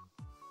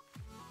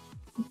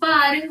ഇപ്പൊ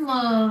ആരും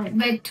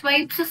വെറ്റ്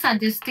വൈപ്സ്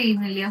സജസ്റ്റ്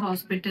ചെയ്യുന്നില്ല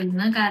ഹോസ്പിറ്റലിൽ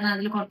നിന്ന്, കാരണം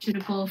അതിൽ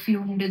കുറച്ചൊരു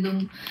പെർഫ്യൂംഡ് ഇതും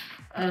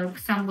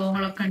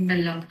സംഭവങ്ങളൊക്കെ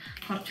ഉണ്ടല്ലോ,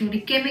 കുറച്ചുകൂടി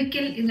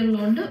കെമിക്കൽ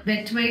ഇതുള്ളതുകൊണ്ട്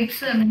വെറ്റ്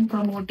വൈപ്സ് അങ്ങനെ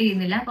പ്രൊമോട്ട്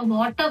ചെയ്യുന്നില്ല. അപ്പൊ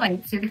വാട്ടർ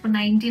വൈപ്സ്, ഇതിപ്പോ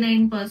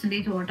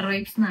 99% വാട്ടർ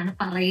വൈപ്സ് എന്നാണ്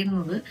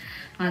പറയുന്നത്,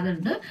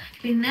 അതുണ്ട്.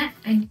 പിന്നെ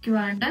എനിക്ക്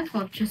വേണ്ട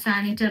കുറച്ച്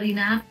സാനിറ്ററി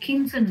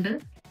നാപ്കിൻസ് ഉണ്ട്.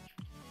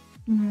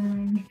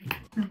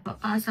 അപ്പൊ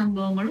ആ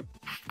സംഭവങ്ങളും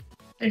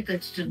എടുത്തു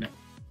വെച്ചിട്ടുണ്ട്.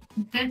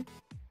 ഓക്കെ,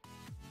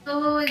 സോ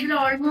ഇതിൽ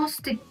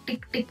ഓൾമോസ്റ്റ്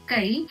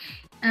ടിക്കായി.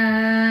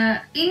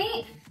 ഇനി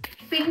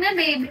പിന്നെ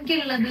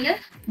ബേബിക്കുള്ളതില്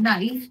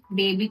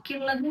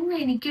ബേബിക്കുള്ളതും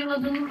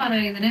എനിക്കുള്ളതും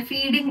പറയുന്നത്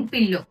ഫീഡിങ്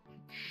പില്ലോ.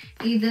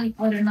 ഇത്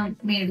ഒരെണ്ണം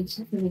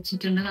മേടിച്ച്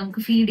വെച്ചിട്ടുണ്ട്,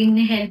 നമുക്ക്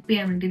ഫീഡിങ്ങിന് ഹെൽപ്പ്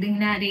ചെയ്യാൻ വേണ്ടി.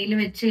 ഇതിങ്ങനെ അരയിൽ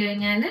വെച്ച്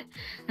കഴിഞ്ഞാൽ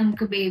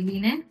നമുക്ക്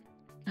ബേബീനെ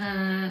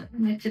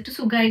വെച്ചിട്ട്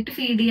സുഖമായിട്ട്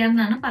ഫീഡ്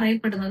ചെയ്യാമെന്നാണ്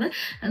പറയപ്പെടുന്നത്.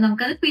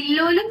 നമുക്കത്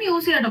പില്ലോയിലും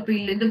യൂസ് ചെയ്യാം കേട്ടോ.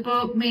 പില്ലോ ഇതിപ്പോ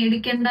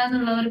മേടിക്കണ്ട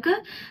എന്നുള്ളവർക്ക്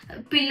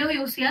പില്ലോ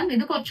യൂസ് ചെയ്യാം.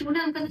 ഇത് കുറച്ചുകൂടി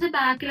നമുക്ക്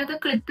ബാക്കിലൊക്കെ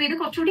ക്ലിപ്പ് ചെയ്ത്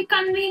കുറച്ചുകൂടി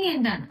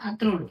കൺവീനിയന്റ് ആണ്,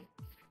 അത്രേ ഉള്ളൂ.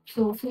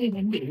 So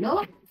feeding pillow.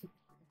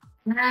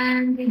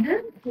 ആൻഡ് ഇത്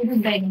ഒരു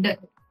ബെഡ്.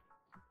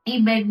 ഈ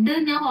ബെഡ്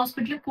ഞാൻ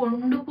ഹോസ്പിറ്റലിൽ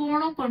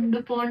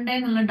കൊണ്ടുപോകണ്ടേ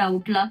എന്നുള്ള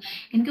ഡൗട്ടിലാ.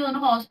 എനിക്ക്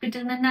തോന്നുന്നു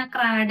ഹോസ്പിറ്റലിൽ തന്നെ ആ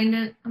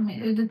ക്രാഡില്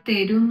ഇത്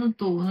തരുമെന്ന്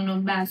തോന്നുന്നു,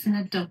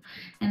 ബാസിനെറ്റോ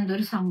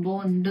എന്തൊരു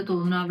സംഭവം ഉണ്ട്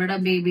തോന്നുന്നു അവിടെ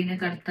ബേബീനെ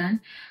കിടത്താൻ.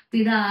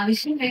 ഇത്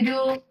ആവശ്യം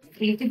വരുമോ,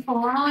 വീട്ടിൽ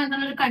പോണോ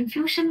എന്നുള്ളൊരു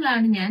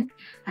കൺഫ്യൂഷനിലാണ് ഞാൻ.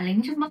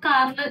 അല്ലെങ്കിൽ ചുമ്മാ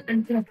കാറിൽ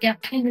എടുത്ത് വെക്കാം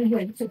എന്ന്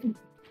വിചാരിച്ചു.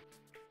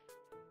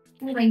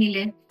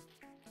 ഭംഗിയില്ലേ?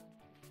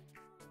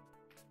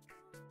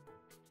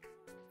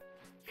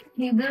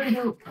 ഇത്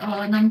ഒരു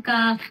നമുക്ക്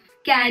ആ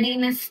ക്യാരി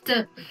നെസ്റ്റ്,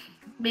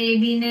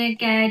 ബേബീനെ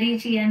ക്യാരി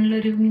ചെയ്യാനുള്ള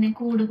ഒരു ഇങ്ങനെ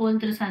കൂട്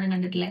പോലത്തെ ഒരു സാധനം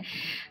കണ്ടിട്ടില്ലേ,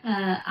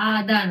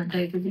 അതാണ്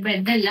കേട്ടോ. ഇത്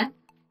ബെഡല്ല,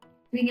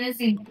 ഇതിങ്ങനെ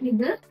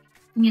ഇത്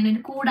ഇങ്ങനെ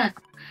ഒരു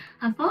കൂടാക്കും.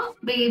 അപ്പൊ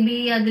ബേബി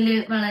അതില്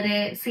വളരെ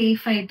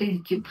സേഫ് ആയിട്ട്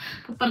ഇരിക്കും.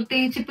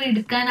 പ്രത്യേകിച്ച് ഇപ്പൊ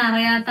എടുക്കാൻ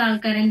അറിയാത്ത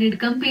ആൾക്കാർ, അല്ലെങ്കിൽ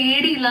എടുക്കാൻ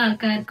പേടിയുള്ള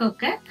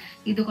ആൾക്കാർക്കൊക്കെ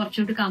ഇത്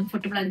കുറച്ചുകൂടി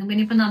കംഫർട്ടബിൾ ആയിരിക്കും.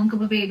 പിന്നെ ഇപ്പൊ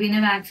നമുക്കിപ്പോ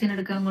ബേബീനെ വാക്സിൻ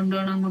എടുക്കാൻ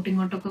കൊണ്ടുപോകണം, അങ്ങോട്ടും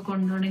ഇങ്ങോട്ടൊക്കെ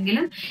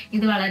കൊണ്ടുപോകണമെങ്കിലും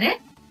ഇത് വളരെ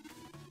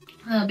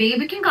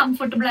ബേബിക്കും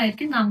കംഫർട്ടബിൾ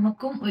ആയിരിക്കും,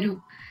 നമുക്കും ഒരു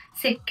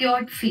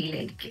സെക്യൂർഡ് ഫീൽ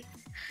ആയിരിക്കും.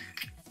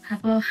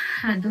 അപ്പൊ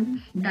അതും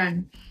ഡൺ.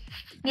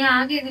 ഞാൻ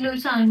ആകെ ഇതിലൊരു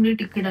സാധനം കൂടി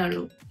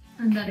ടിക്കറ്റാണുള്ളൂ,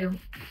 എന്താ അറിയോ,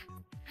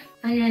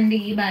 അത് ഞാൻ എന്റെ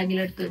ഈ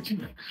ബാഗിലെടുത്ത്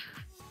വെച്ചിട്ടുണ്ട്.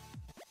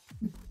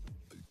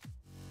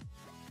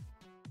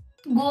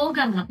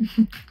 ഗോകർണം.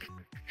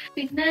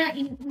 പിന്നെ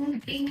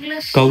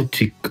ഇംഗ്ലീഷ്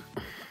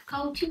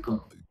കൗച്ചിക്കോ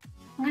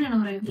അങ്ങനെയാണോ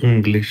പറയുന്നത്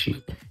ഇംഗ്ലീഷിൽ?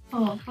 ഓ,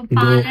 അപ്പൊ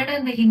പാലയുടെ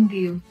എന്താ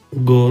ഹിന്ദിയോ?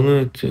 ഗോന്ന്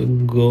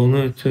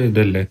വെച്ച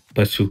ഇതല്ലേ,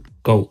 പശു,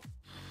 കൗ.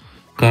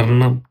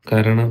 കരണം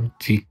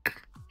ചീക്ക്,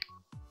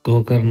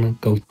 ഗോകർണം,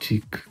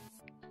 കൗച്ചിക്ക്.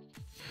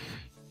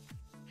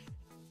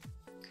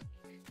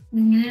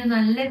 ഇങ്ങനെ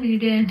നല്ല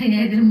വീഡിയോ ആയിട്ട്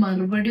ഞാൻ ഇതിന്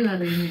മറുപടി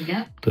പറയുന്നില്ല.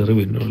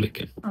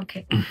 ഓക്കെ,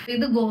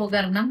 ഇത്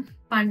ഗോകർണം.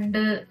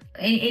 പണ്ട്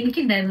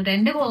എനിക്കുണ്ടായിരുന്നു,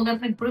 എന്റെ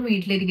ഗോകർണം ഇപ്പോഴും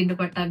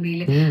വീട്ടിലിരിക്കുന്നുണ്ട്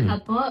പട്ടാമ്പിയില്.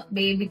 അപ്പൊ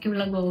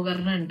ബേബിക്കുള്ള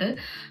ഗോകർണം ഉണ്ട്.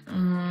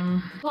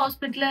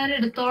 ഹോസ്പിറ്റലുകാർ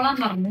എടുത്തോളാൻ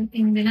പറഞ്ഞു,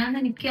 എന്തിനാന്ന്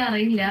എനിക്ക്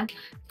അറിയില്ല.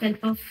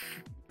 ചിലപ്പോ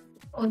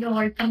ഒരു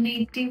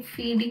ഓൾട്ടർനേറ്റീവ്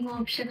ഫീഡിങ്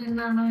ഓപ്ഷൻ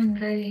എന്നാണോ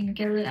എന്താ,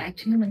 എനിക്കത്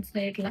ആക്ച്വലി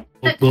മനസ്സിലായിട്ടില്ല.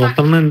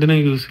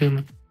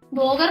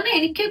 ഗോകർണം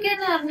എനിക്കൊക്കെ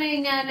എന്ന് പറഞ്ഞു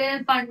കഴിഞ്ഞാല്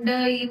പണ്ട്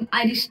ഈ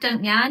അരിഷ്ടം,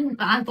 ഞാൻ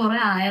കുറെ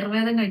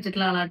ആയുർവേദം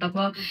കഴിച്ചിട്ടുള്ള ആളാട്ടോ.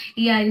 അപ്പൊ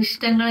ഈ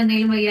അരിഷ്ടങ്ങൾ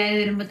എന്തെങ്കിലും വയ്യാതെ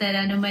വരുമ്പോ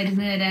തരാനോ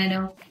മരുന്ന്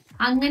തരാനോ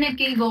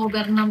അങ്ങനെയൊക്കെ ഈ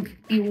ഗോകർണം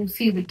യൂസ്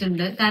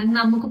ചെയ്തിട്ടുണ്ട്. കാരണം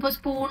നമുക്കിപ്പോ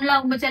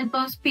സ്പൂണിലാവുമ്പോ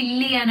ചിലപ്പോ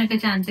സ്പില്ല് ചെയ്യാനൊക്കെ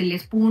ചാൻസ് ഇല്ലേ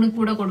സ്പൂണിൽ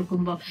കൂടെ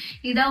കൊടുക്കുമ്പോ.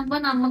 ഇതാവുമ്പോ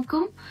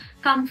നമുക്കും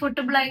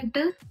കംഫർട്ടബിൾ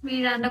ആയിട്ട്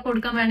വീഴാണ്ട്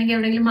കൊടുക്കാൻ വേണമെങ്കിൽ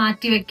എവിടെയെങ്കിലും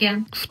മാറ്റി വെക്കാം.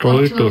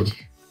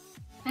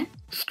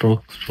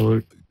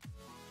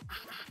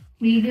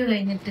 വീഡിയോ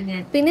കഴിഞ്ഞിട്ട്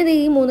ഞാൻ പിന്നെ ഇത്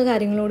ഈ 3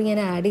 കാര്യങ്ങളോട് ഞാൻ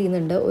ആഡ്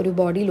ചെയ്യുന്നുണ്ട്. ഒരു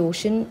ബോഡി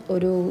ലോഷൻ,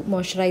 ഒരു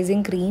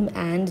moisturising cream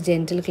and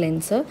gentle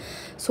cleanser.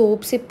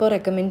 Soaps ഇപ്പോൾ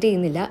റെക്കമെൻഡ്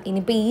ചെയ്യുന്നില്ല.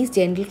 ഇനിയിപ്പോൾ ഈ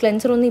ജെൻറ്റിൽ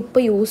ക്ലെൻസർ ഒന്നും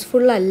ഇപ്പോൾ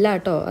യൂസ്ഫുൾ അല്ല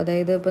കേട്ടോ.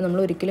 അതായത് ഇപ്പോൾ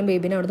നമ്മൾ ഒരിക്കലും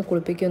ബേബിനെ അവിടെ നിന്ന്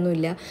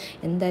കുളിപ്പിക്കുകയൊന്നുമില്ല.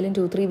 എന്തായാലും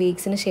 2-3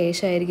 വീക്സിന്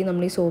ശേഷമായിരിക്കും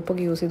നമ്മൾ ഈ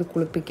സോപ്പൊക്കെ യൂസ് ചെയ്ത്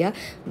കുളിപ്പിക്കുക.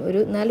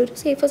 നല്ലൊരു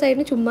സേഫ്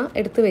സൈഡിന് ചുമ്മാ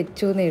എടുത്ത്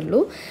വെച്ചു എന്നേ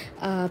ഉള്ളൂ.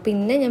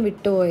 പിന്നെ ഞാൻ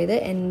വിട്ടുപോയത്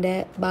എൻ്റെ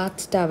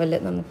ബാത്ത് ടവൽ,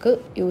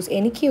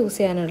 എനിക്ക് യൂസ്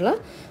ചെയ്യാനുള്ള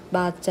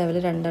ബാത്ത് ടവൽ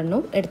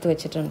 2 എടുത്ത്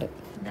വെച്ചിട്ടുണ്ട്.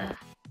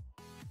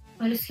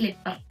 ഒരു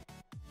സ്ലിപ്പർ,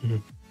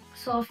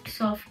 സോഫ്റ്റ്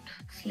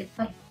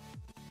സ്ലിപ്പർ.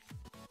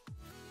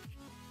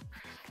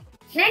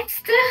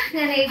 നെക്സ്റ്റ്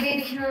ഞാൻ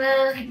എഴുതിയിരിക്കുന്നത്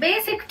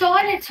ബേസിക്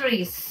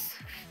ടോയ്ലറ്ററീസ്.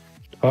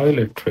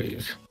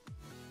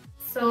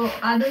 സോ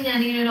അത്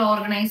ഞാനിങ്ങനെ ഒരു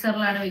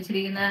ഓർഗനൈസറിലാണ്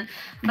വെച്ചിരിക്കുന്നത്.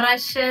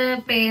 ബ്രഷ്,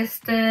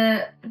 പേസ്റ്റ്,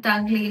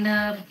 ടങ്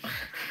ക്ലീനർ,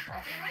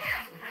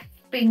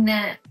 പിന്നെ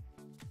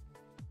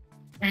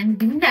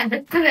ഇതിന്റെ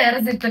അകത്ത് വേറെ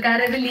സിറ്റ്,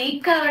 കാരണം ഇത്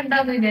ലീക്ക്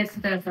ആവണ്ടെന്ന്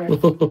വിചാരിച്ചിട്ടാണ്.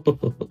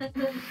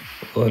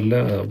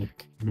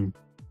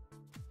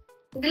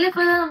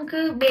 ഇതിലിപ്പോ നമുക്ക്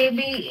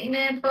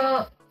ബേബിനെ ഇപ്പൊ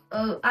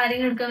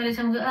ആരെങ്കിലും എടുക്കാൻ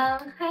വിളിച്ചാൽ നമുക്ക്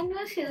ഹാൻഡ്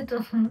വാഷ് ചെയ്തിട്ടോ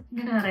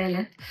ഇങ്ങനെ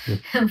പറയല്ലേ.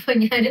 അപ്പൊ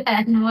ഞാനൊരു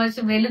ഹാൻഡ്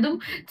വാഷ്, വലുതും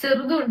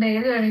ചെറുതും ഉണ്ട്,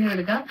 ഏത് വേണമെങ്കിലും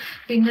എടുക്കാം.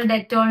 പിന്നെ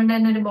ഡെറ്റോളിന്റെ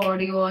തന്നെ ഒരു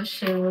ബോഡി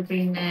വാഷ്,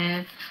 പിന്നെ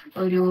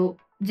ഒരു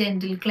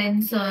ജെന്റിൽ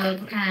ക്ലെൻസർ,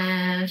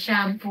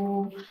 ഷാംപൂ,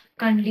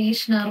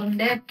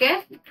 കണ്ടീഷണറിന്റെ ഒക്കെ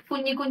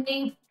കുഞ്ഞി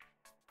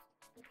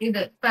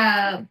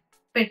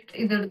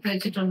ഇതെടുത്ത്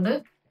വെച്ചിട്ടുണ്ട്.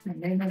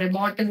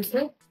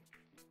 ബോട്ടിൽസ്.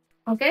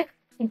 ഓക്കെ,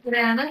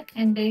 ഇത്രയാണ്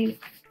എൻ്റെ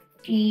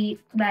ഈ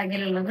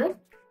ബാഗിലുള്ളത്.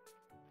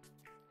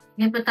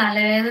 ഇനിയിപ്പൊ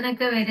തലവേദന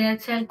ഒക്കെ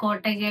വരികച്ചാൽ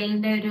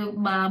കോട്ടയ്ക്കലിന്റെ ഒരു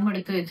ബാം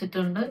എടുത്ത്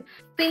വെച്ചിട്ടുണ്ട്.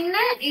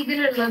 പിന്നെ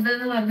ഇതിലുള്ളത്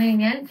എന്ന് പറഞ്ഞു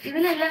കഴിഞ്ഞാൽ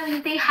ഇതിലെല്ലാം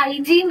ഇങ്ങനത്തെ ഈ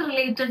ഹൈജീൻ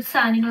റിലേറ്റഡ്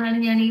സാധനങ്ങളാണ്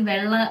ഞാൻ ഈ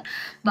വെള്ള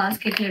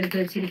ബാസ്ക്കറ്റിൽ എടുത്ത്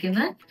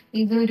വെച്ചിരിക്കുന്നത്.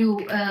 ഇതൊരു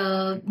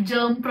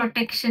germ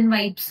protection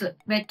wipes,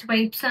 wet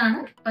wipes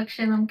ആണ്.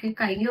 പക്ഷെ നമുക്ക്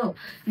കയ്യോ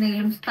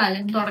എന്തെങ്കിലും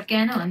സ്ഥലം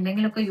തുടയ്ക്കാനോ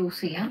എന്തെങ്കിലുമൊക്കെ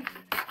യൂസ് ചെയ്യാം.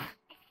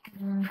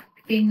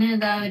 പിന്നെ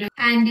ഇതാ ഒരു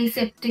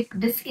ആന്റിസെപ്റ്റിക്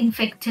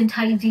ഡിസ്ഇൻഫെക്റ്റന്റ്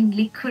ഹൈജീൻ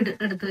ലിക്വിഡ്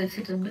എടുത്ത്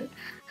വെച്ചിട്ടുണ്ട്.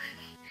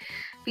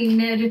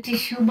 പിന്നെ ഒരു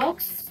ടിഷ്യൂ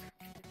ബോക്സ്,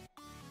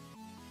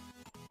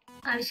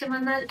 ആവശ്യം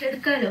വന്നാൽ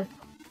എടുക്കാലോ.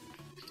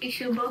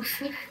 ടിഷ്യൂ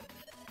ബോക്സ്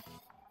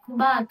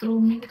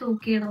ബാത്റൂമിൽ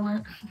തൂക്കിയിടുന്ന,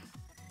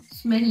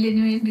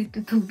 സ്മെല്ലിന് വേണ്ടിട്ട്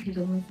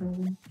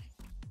തൂക്കിയിടുന്ന.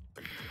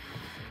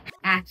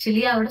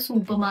 ആക്ച്വലി അവിടെ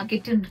സൂപ്പർ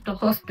മാർക്കറ്റ് ഉണ്ട് കേട്ടോ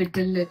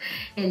ഹോസ്പിറ്റലില്,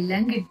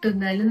 എല്ലാം കിട്ടും.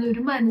 എന്നാലും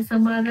ഒരു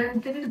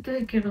മനസ്സമാധാനത്തിന് എടുത്ത്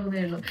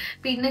വെക്കണമെന്നേ ഉള്ളൂ.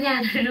 പിന്നെ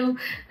ഞാനൊരു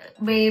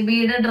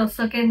ബേബിയുടെ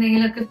ഡ്രസ്സൊക്കെ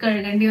എന്തെങ്കിലുമൊക്കെ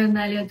കഴുകേണ്ടി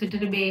വന്നാലും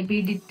വെച്ചിട്ടൊരു ബേബി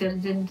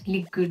ഡിറ്റർജന്റ്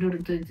ലിക്വിഡ്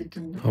എടുത്ത്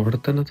വെച്ചിട്ടുണ്ട്. അവിടെ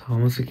തന്നെ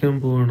താമസിക്കാൻ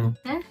പോവാണോ?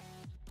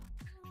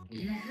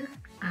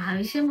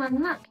 ആവശ്യം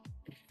വന്ന.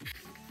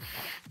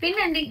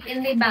 പിന്നെ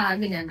എന്റെ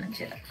ബാഗ് ഞാൻ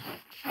വെച്ചത്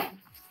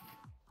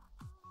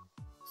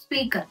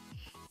സ്പീക്കർ.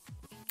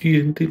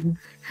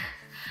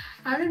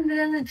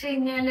 അതെന്താന്ന് വെച്ച്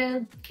കഴിഞ്ഞാല്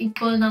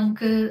ഇപ്പൊ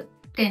നമുക്ക്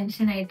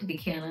ടെൻഷൻ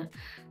ആയിട്ടിരിക്കുകയാണ്,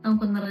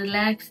 നമുക്കൊന്ന്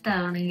റിലാക്സ്ഡ്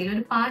ആവണമെങ്കിൽ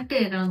ഒരു പാട്ട്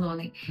കേൾക്കണം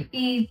തോന്നി.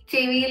 ഈ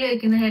ചെവിയിൽ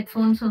വെക്കുന്ന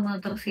ഹെഡ്ഫോൺസ് ഒന്നും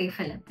അത്ര സേഫ്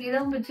അല്ല.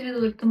 ഇതാകുമ്പോ ഇച്ചിരി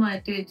ദൂരത്ത്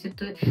മാറ്റി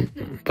വെച്ചിട്ട്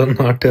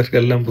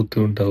നാട്ടുകാർക്കെല്ലാം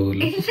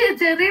ബുദ്ധിമുട്ടാവൂല്ലോ.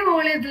 ചെറിയ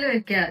വോളിയത്തിൽ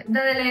വെക്കാം.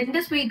 ഇതല്ല,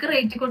 എന്റെ സ്പീക്കർ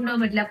ഏറ്റി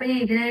കൊണ്ടുപോകാൻ പറ്റില്ല. അപ്പൊ ഞാൻ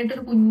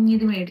ഇതിനായിട്ടൊരു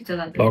കുഞ്ഞിത്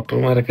മേടിച്ചതാണ്.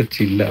 ഡോക്ടർമാരൊക്കെ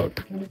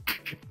ചില്ലാവട്ടെ.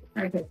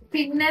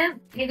 പിന്നെ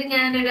ഇത്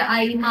ഞാനൊരു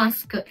ഐ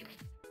മാസ്ക്.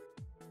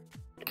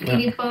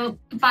 ഇനിയിപ്പോ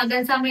പകൽ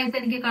സമയത്ത്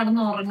എനിക്ക്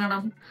കടന്ന്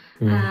ഉറങ്ങണം,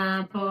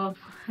 അപ്പൊ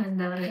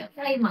എന്താ പറയാ,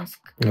 ഐ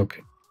മാസ്ക്.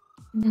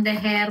 എന്റെ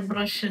ഹെയർ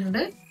ബ്രഷ്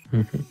ഉണ്ട്,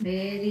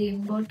 വെരി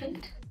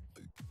ഇമ്പോർട്ടന്റ്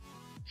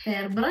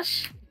ഹെയർ ബ്രഷ്.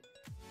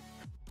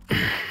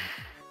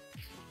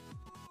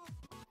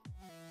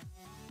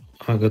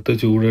 അകത്ത്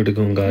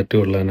ചൂടെടുക്കും, കാറ്റ്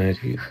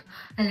കൊള്ളാനായിരിക്കും.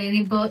 അല്ല,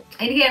 ഇനിയിപ്പോ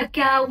എനിക്ക്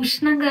ഇടയ്ക്ക് ആ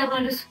ഉഷ്ണം കയറുന്ന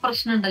ഒരു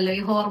പ്രശ്നം ഉണ്ടല്ലോ,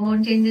 ഈ ഹോർമോൺ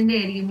ചേഞ്ചിന്റെ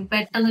ആയിരിക്കും.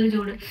 പെട്ടെന്നൊരു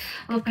ചൂട്,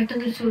 അപ്പൊ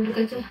പെട്ടെന്നൊരു ചൂട്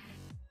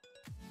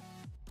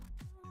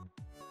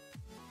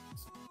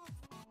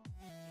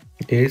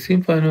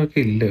എസിയും ഫാനും ഒക്കെ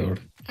ഇല്ലേ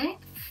അവിടെ?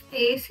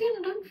 എ സി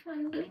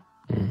ഉണ്ട്,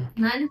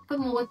 ഞാനിപ്പോ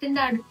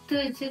മുഖത്തിന്റെ അടുത്ത്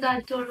വെച്ച്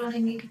കാറ്റ്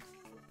കൊള്ളുവാണെങ്കിൽ.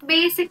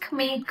 ബേസിക്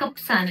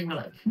മേക്കപ്പ്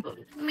സാധനങ്ങള്.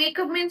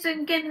 മേക്കപ്പ് മീൻസ്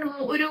എനിക്ക്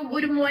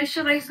ഒരു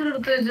മോയ്സ്ചറൈസർ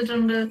എടുത്ത്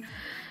വെച്ചിട്ടുണ്ട്.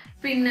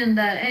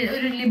 പിന്നെന്താ,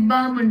 ഒരു ലിപ്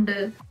ബാം ഉണ്ട്.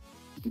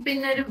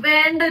 പിന്നെ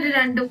വേണ്ട ഒരു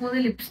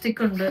 2-3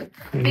 ലിപ്സ്റ്റിക് ഉണ്ട്.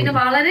 പിന്നെ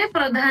വളരെ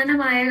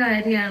പ്രധാനമായ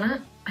കാര്യമാണ്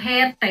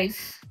ഹെയർ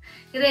ടൈസ്.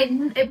 ഇത്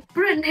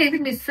എപ്പോഴും എന്റെ ഇത്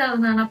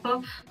മിസ്സാവുന്നതാണ്. അപ്പൊ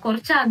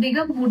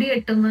കുറച്ചധികം മുടി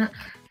കെട്ടുന്ന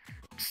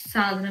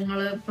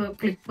സാധനങ്ങള്, ഇപ്പൊ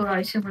ക്ലിപ്പ്,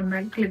 ആവശ്യം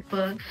വന്നാൽ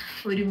ക്ലിപ്പ്,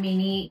 ഒരു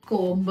മിനി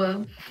കോമ്പ്,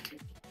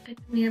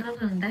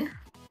 മിററുണ്ട്.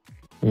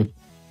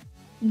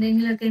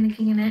 എന്തെങ്കിലുമൊക്കെ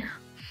എനിക്കിങ്ങനെ,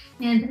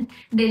 ഞാൻ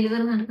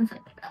ഡെലിവറി നടക്കുന്ന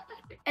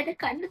സമയത്ത് എന്റെ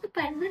കണ്ണൊക്കെ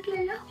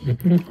പറഞ്ഞിട്ടില്ലല്ലോ,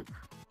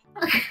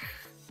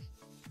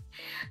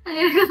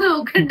 അങ്ങനെയൊക്കെ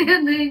നോക്കേണ്ടി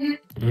വന്നു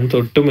കഴിഞ്ഞാൽ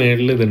തൊട്ട്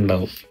മേളിൽ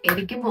ഇതുണ്ടാവും.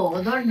 എനിക്ക്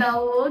ബോധം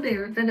ഉണ്ടാവോ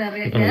ദൈവത്തിന്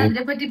അറിയാം. ഞാൻ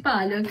അതിനെ പറ്റി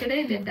പാലോക്കടേ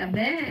എന്റെ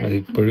അമ്മേ,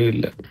 ഇപ്പോഴും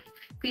ഇല്ല.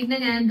 പിന്നെ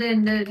ഞാൻ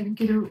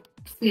എനിക്കൊരു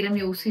സ്ഥിരം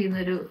യൂസ് ചെയ്യുന്ന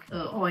ഒരു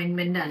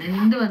ഓയിന്റ്മെന്റ് ആണ്.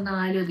 എന്ത്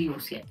വന്നാലും അത്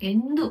യൂസ് ചെയ്യാം.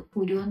 എന്ത്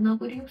കുരു വന്നാൽ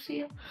കുരു യൂസ്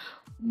ചെയ്യാം,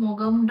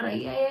 മുഖം ഡ്രൈ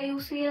ആയ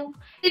യൂസ് ചെയ്യാം.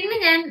 പിന്നെ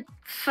ഞാൻ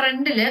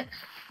ഫ്രണ്ടില്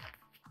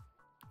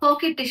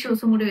പോക്കറ്റ്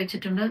ടിഷ്യൂസും കൂടി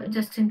വെച്ചിട്ടുണ്ട്,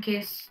 ജസ്റ്റ് ഇൻ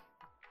കേസ്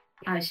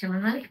ആവശ്യം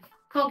വന്നാൽ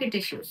പോക്കറ്റ്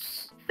ടിഷ്യൂസ്.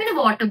 പിന്നെ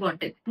വാട്ടർ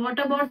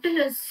ബോട്ടിൽ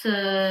ഇസ്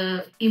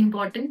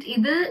ഇമ്പോർട്ടന്റ്.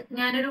 ഇത്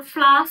ഞാനൊരു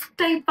ഫ്ലാസ്ക്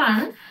ടൈപ്പ്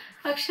ആണ്,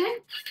 പക്ഷെ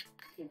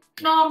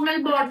നോർമൽ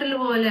ബോട്ടിൽ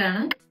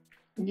പോലെയാണ്.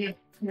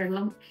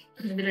 വെള്ളം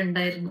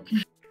ഇതിലുണ്ടായിരുന്നു.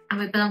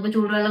 അപ്പൊ ഇപ്പൊ നമുക്ക്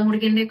ചൂടുവെള്ളം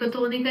കുടിക്കേണ്ടതൊക്കെ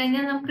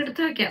തോന്നിക്കഴിഞ്ഞാൽ നമുക്ക്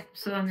എടുത്ത് വെക്കാം.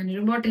 സോ അങ്ങനെ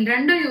ഒരു ബോട്ടിൽ,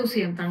 രണ്ടും യൂസ്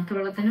ചെയ്യാം. തണുത്ത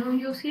വെള്ളത്തിനും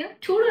യൂസ് ചെയ്യാം,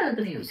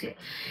 ചൂടുവെള്ളത്തിനും യൂസ് ചെയ്യാം.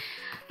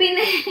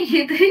 പിന്നെ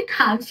ഇത്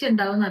ആവശ്യം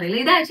ഉണ്ടാവും അറിയില്ല.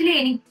 ഇത് ആക്ച്വലി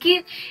എനിക്ക്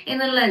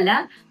എന്നുള്ളതല്ല,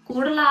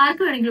 കൂടുതൽ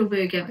ആർക്ക് വേണമെങ്കിലും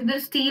ഉപയോഗിക്കാം.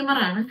 ഇതൊരു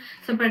സ്റ്റീമറാണ്.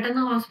 സോ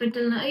പെട്ടെന്ന്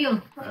ഹോസ്പിറ്റലിന് അയ്യോ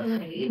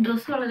ഈ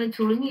ഡ്രസ്സ് വളരെ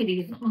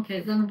ചുളുങ്ങിയിരിക്കുന്നു, ഓക്കെ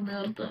ഇതൊന്ന്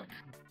നേർത്ത്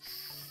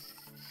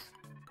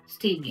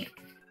സ്റ്റീം ചെയ്യാം.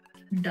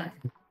 Done.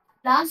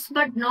 Last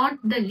but not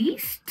the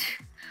least,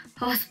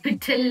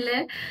 ഹോസ്പിറ്റലില്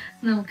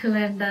നമുക്ക്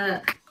വേണ്ട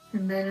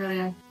എന്താ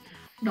പറയാ,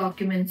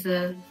 ഡോക്യുമെന്റ്സ്.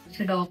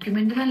 പക്ഷെ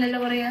ഡോക്യുമെന്റ് എന്നല്ലല്ലോ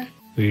പറയാ,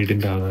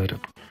 വീടിന്റെ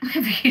ആധാരം,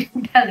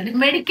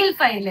 മെഡിക്കൽ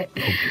ഫയല്,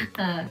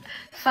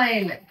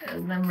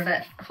 നമ്മുടെ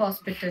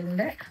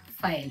ഹോസ്പിറ്റലിന്റെ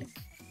ഫയല്,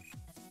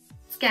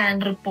 സ്കാൻ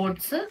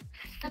റിപ്പോർട്ട്സ്,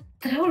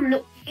 അത്രേ ഉള്ളൂ.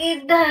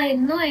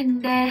 ഇതായിരുന്നു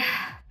എന്റെ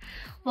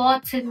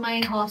what's in my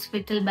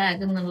hospital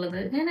bag എന്നുള്ളത്.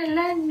 ഞാൻ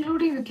എല്ലാം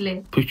ഇൻക്ലൂഡ് ചെയ്തിട്ടില്ലേ?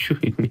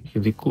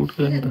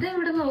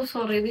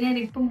 സോറി, ഇത് ഞാൻ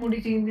ഇപ്പം മുടി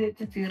ചെയ്ത്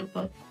വെച്ച്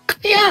തീർപ്പം.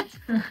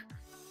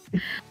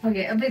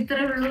 ഓക്കെ, അപ്പൊ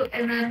ഇത്രേ ഉള്ളൂ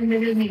എന്നാണ് എന്റെ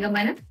ഒരു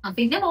നിഗമനം.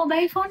 പിന്നെ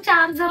മൊബൈൽ ഫോൺ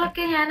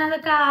ചാർജറൊക്കെ ഞാൻ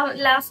അതൊക്കെ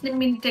ലാസ്റ്റ്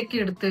മിനിറ്റ് ഒക്കെ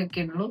എടുത്ത്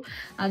വെക്കുന്നുള്ളൂ,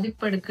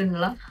 അതിപ്പോ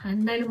എടുക്കണില്ല.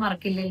 എന്തായാലും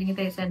മറക്കില്ല, അല്ലെങ്കിൽ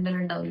പൈസ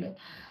എന്തായാലും ഉണ്ടാവില്ലോ.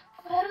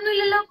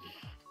 വേറൊന്നുമില്ലല്ലോ,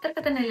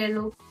 ഇതൊക്കെ തന്നെ അല്ലേ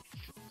ഉള്ളൂ.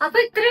 അപ്പൊ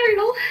ഇത്രേ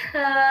ഉള്ളൂ.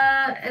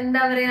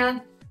 എന്താ പറയാ,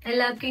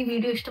 എല്ലാവർക്കും ഈ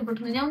വീഡിയോ ഇഷ്ടപ്പെട്ടു.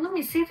 ഞാൻ ഒന്നും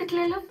മിസ്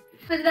ചെയ്തിട്ടില്ലല്ലോ.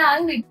 ഇത്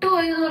ആരും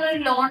വിട്ടുപോയി എന്ന് പറഞ്ഞ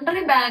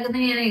ലോണ്ടറി ബാഗ് എന്ന്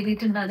ഞാൻ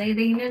എഴുതിയിട്ടുണ്ട്. അത്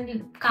ഏതെങ്കിലും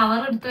കവർ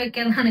എടുത്ത്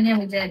വെക്കാന്നാണ് ഞാൻ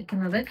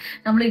വിചാരിക്കുന്നത്.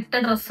 നമ്മൾ ഇട്ട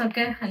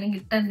ഡ്രസ്സൊക്കെ അല്ലെങ്കിൽ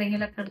ഇട്ട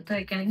എന്തെങ്കിലുമൊക്കെ എടുത്ത്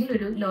വെക്കുകയാണെങ്കിൽ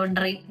ഒരു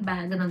ലോണ്ടറി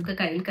ബാഗ് നമുക്ക്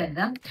കയ്യിൽ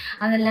കരുതാം.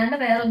 അതല്ലാണ്ട്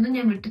വേറെ ഒന്നും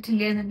ഞാൻ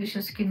വിട്ടിട്ടില്ല എന്ന്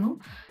വിശ്വസിക്കുന്നു.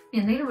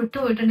 എന്തെങ്കിലും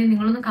വിട്ടുപോയിട്ടുണ്ടെങ്കിൽ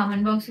നിങ്ങളൊന്ന്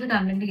കമന്റ് ബോക്സിൽ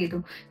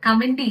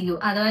കമന്റ് ചെയ്യൂ.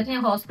 അഥവാ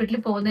ഞാൻ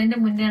ഹോസ്പിറ്റലിൽ പോകുന്നതിന്റെ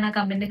മുന്നെയാണ് ആ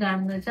കമന്റ്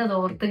കാണുന്നത് വെച്ചാൽ അത്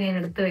ഓർത്ത് ഞാൻ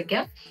എടുത്ത്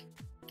വെക്കാം.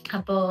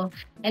 അപ്പോ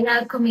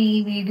എല്ലാവർക്കും ഈ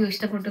വീഡിയോ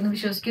ഇഷ്ടപ്പെട്ടു എന്ന്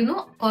വിശ്വസിക്കുന്നു.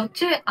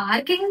 കുറച്ച്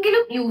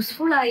ആർക്കെങ്കിലും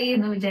യൂസ്ഫുൾ ആയി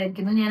എന്ന്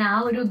വിചാരിക്കുന്നു. ഞാൻ ആ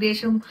ഒരു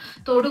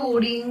ഉദ്ദേശത്തോടു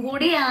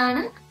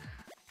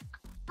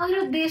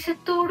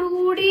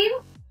കൂടിയും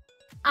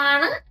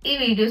ആണ് ഈ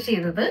വീഡിയോ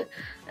ചെയ്തത്.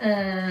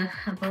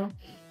 അപ്പൊ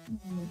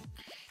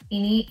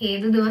ഇനി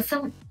ഏത്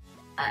ദിവസം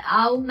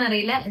ആവും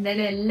എന്നറിയില്ല.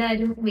 എന്തായാലും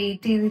എല്ലാരും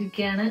വെയിറ്റ്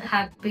ചെയ്തിരിക്കുകയാണ്,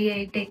 ഹാപ്പി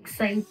ആയിട്ട്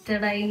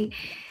എക്സൈറ്റഡ് ആയി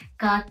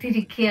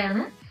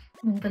കാത്തിരിക്കുകയാണ്.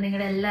 അപ്പൊ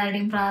നിങ്ങളുടെ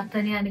എല്ലാവരുടെയും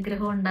പ്രാർത്ഥന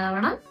അനുഗ്രഹം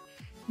ഉണ്ടാവണം.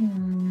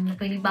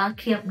 അപ്പൊ ഇനി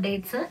ബാക്കി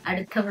അപ്ഡേറ്റ്സ്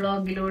അടുത്ത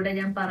വ്ളോഗിലൂടെ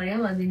ഞാൻ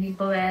പറയാം.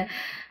 അതിനിപ്പോ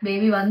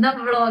ബേബി വന്ന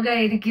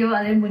വ്ളോഗായിരിക്കും,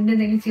 അതിന് മുന്നേ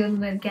എന്തെങ്കിലും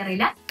ചെയ്യുമെന്നൊന്നും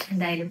എനിക്കറിയില്ല.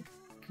 എന്തായാലും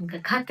നമുക്ക്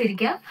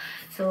കാത്തിരിക്കാം.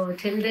 So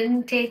children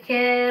take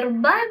care,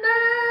 bye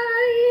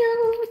bye.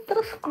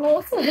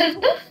 Close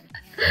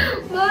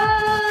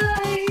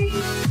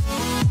by.